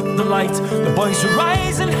often with the light. The boys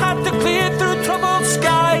arise and had to clear through troubled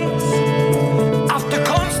skies. After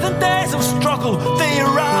constant days of struggle, they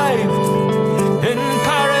arrived in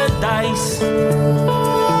paradise.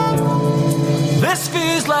 This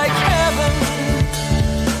feels like heaven.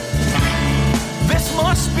 This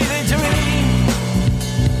must be the dream.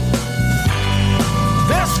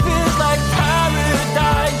 This feels like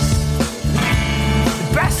paradise.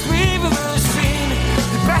 The best we've ever seen.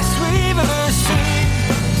 The best we've ever seen.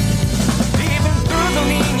 Even through the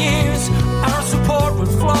lean years, our support would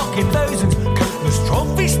flock in thousands. Countless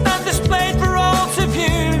trophies stand displayed for all to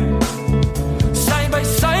view. Side by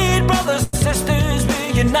side, brothers, sisters,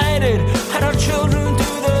 we're united, and our children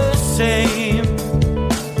do the same.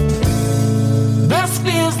 This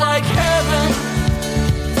feels like heaven.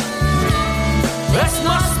 This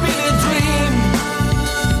must be the dream.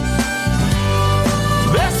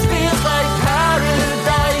 This feels like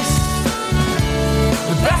paradise.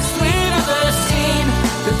 The best we've ever seen.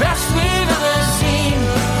 The best we've ever seen.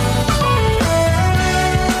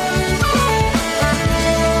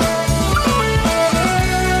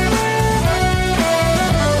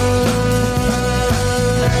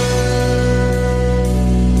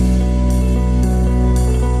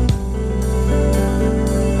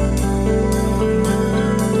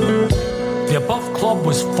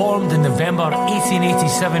 Was formed in November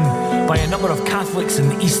 1887 by a number of Catholics in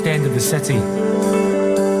the East End of the city.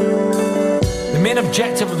 The main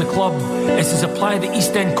objective of the club is to supply the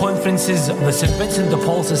East End conferences of the St Vincent de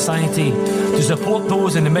Paul Society to support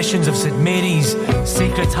those in the missions of St Mary's,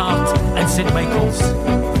 Sacred Heart and St Michael's.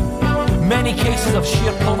 Many cases of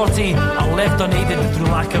sheer poverty are left unaided through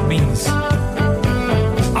lack of means.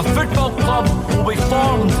 A football club will be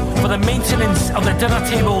formed for the maintenance of the dinner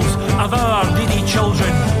tables of our needy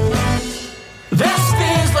children. This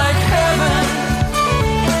feels like heaven.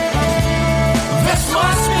 This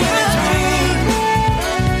must be the dream.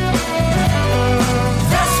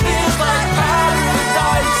 This feels like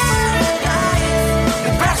paradise.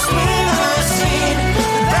 The best we've ever seen.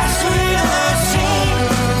 The best we've ever seen.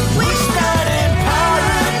 We stand in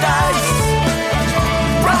paradise.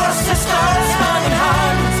 Brothers, sisters, hand in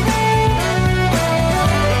hand.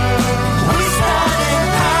 We stand in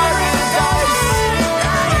paradise.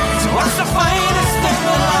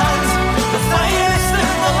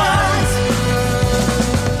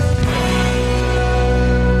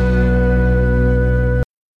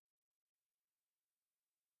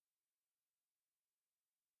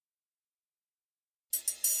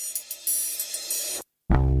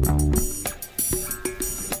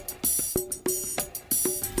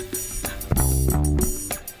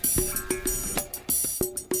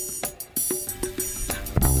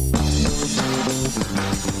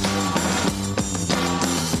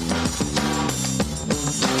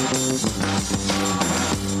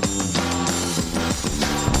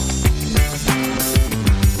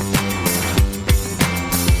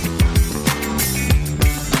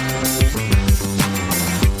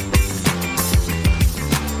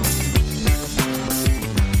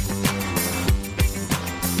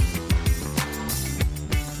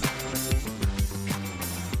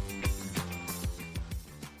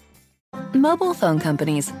 Mobile phone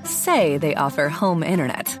companies say they offer home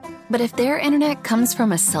internet. But if their internet comes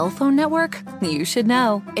from a cell phone network, you should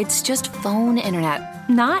know. It's just phone internet,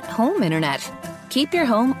 not home internet. Keep your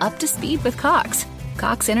home up to speed with Cox.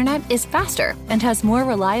 Cox internet is faster and has more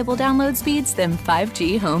reliable download speeds than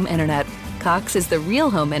 5G home internet. Cox is the real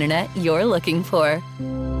home internet you're looking for.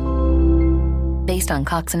 Based on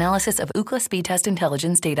Cox analysis of Ookla speed test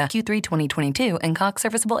intelligence data Q3 2022 and Cox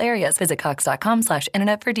serviceable areas, visit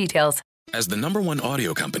cox.com/internet for details. As the #1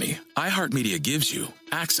 audio company, iHeartMedia gives you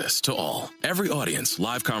access to all. Every audience,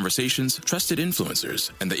 live conversations, trusted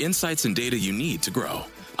influencers, and the insights and data you need to grow.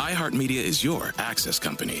 iHeartMedia is your access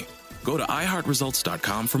company. Go to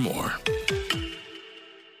iHeartResults.com for more.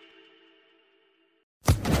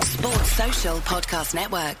 Sports Social Podcast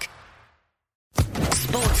Network.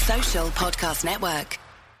 Sports Social Podcast Network.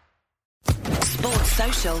 Sports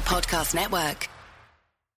Social Podcast Network.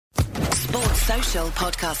 Sports Social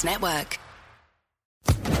Podcast Network.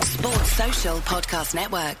 Sports Social Podcast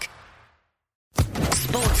Network.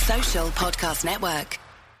 Sports Social Podcast Network.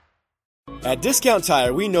 At Discount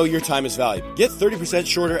Tire, we know your time is valuable. Get 30%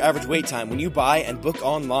 shorter average wait time when you buy and book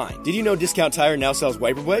online. Did you know Discount Tire now sells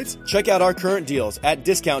wiper blades? Check out our current deals at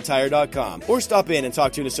discounttire.com or stop in and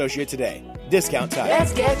talk to an associate today. Discount Tire.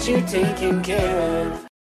 Let's get you taken care of.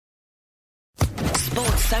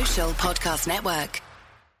 Sports Social Podcast Network.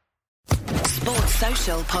 Sports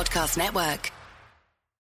Social Podcast Network.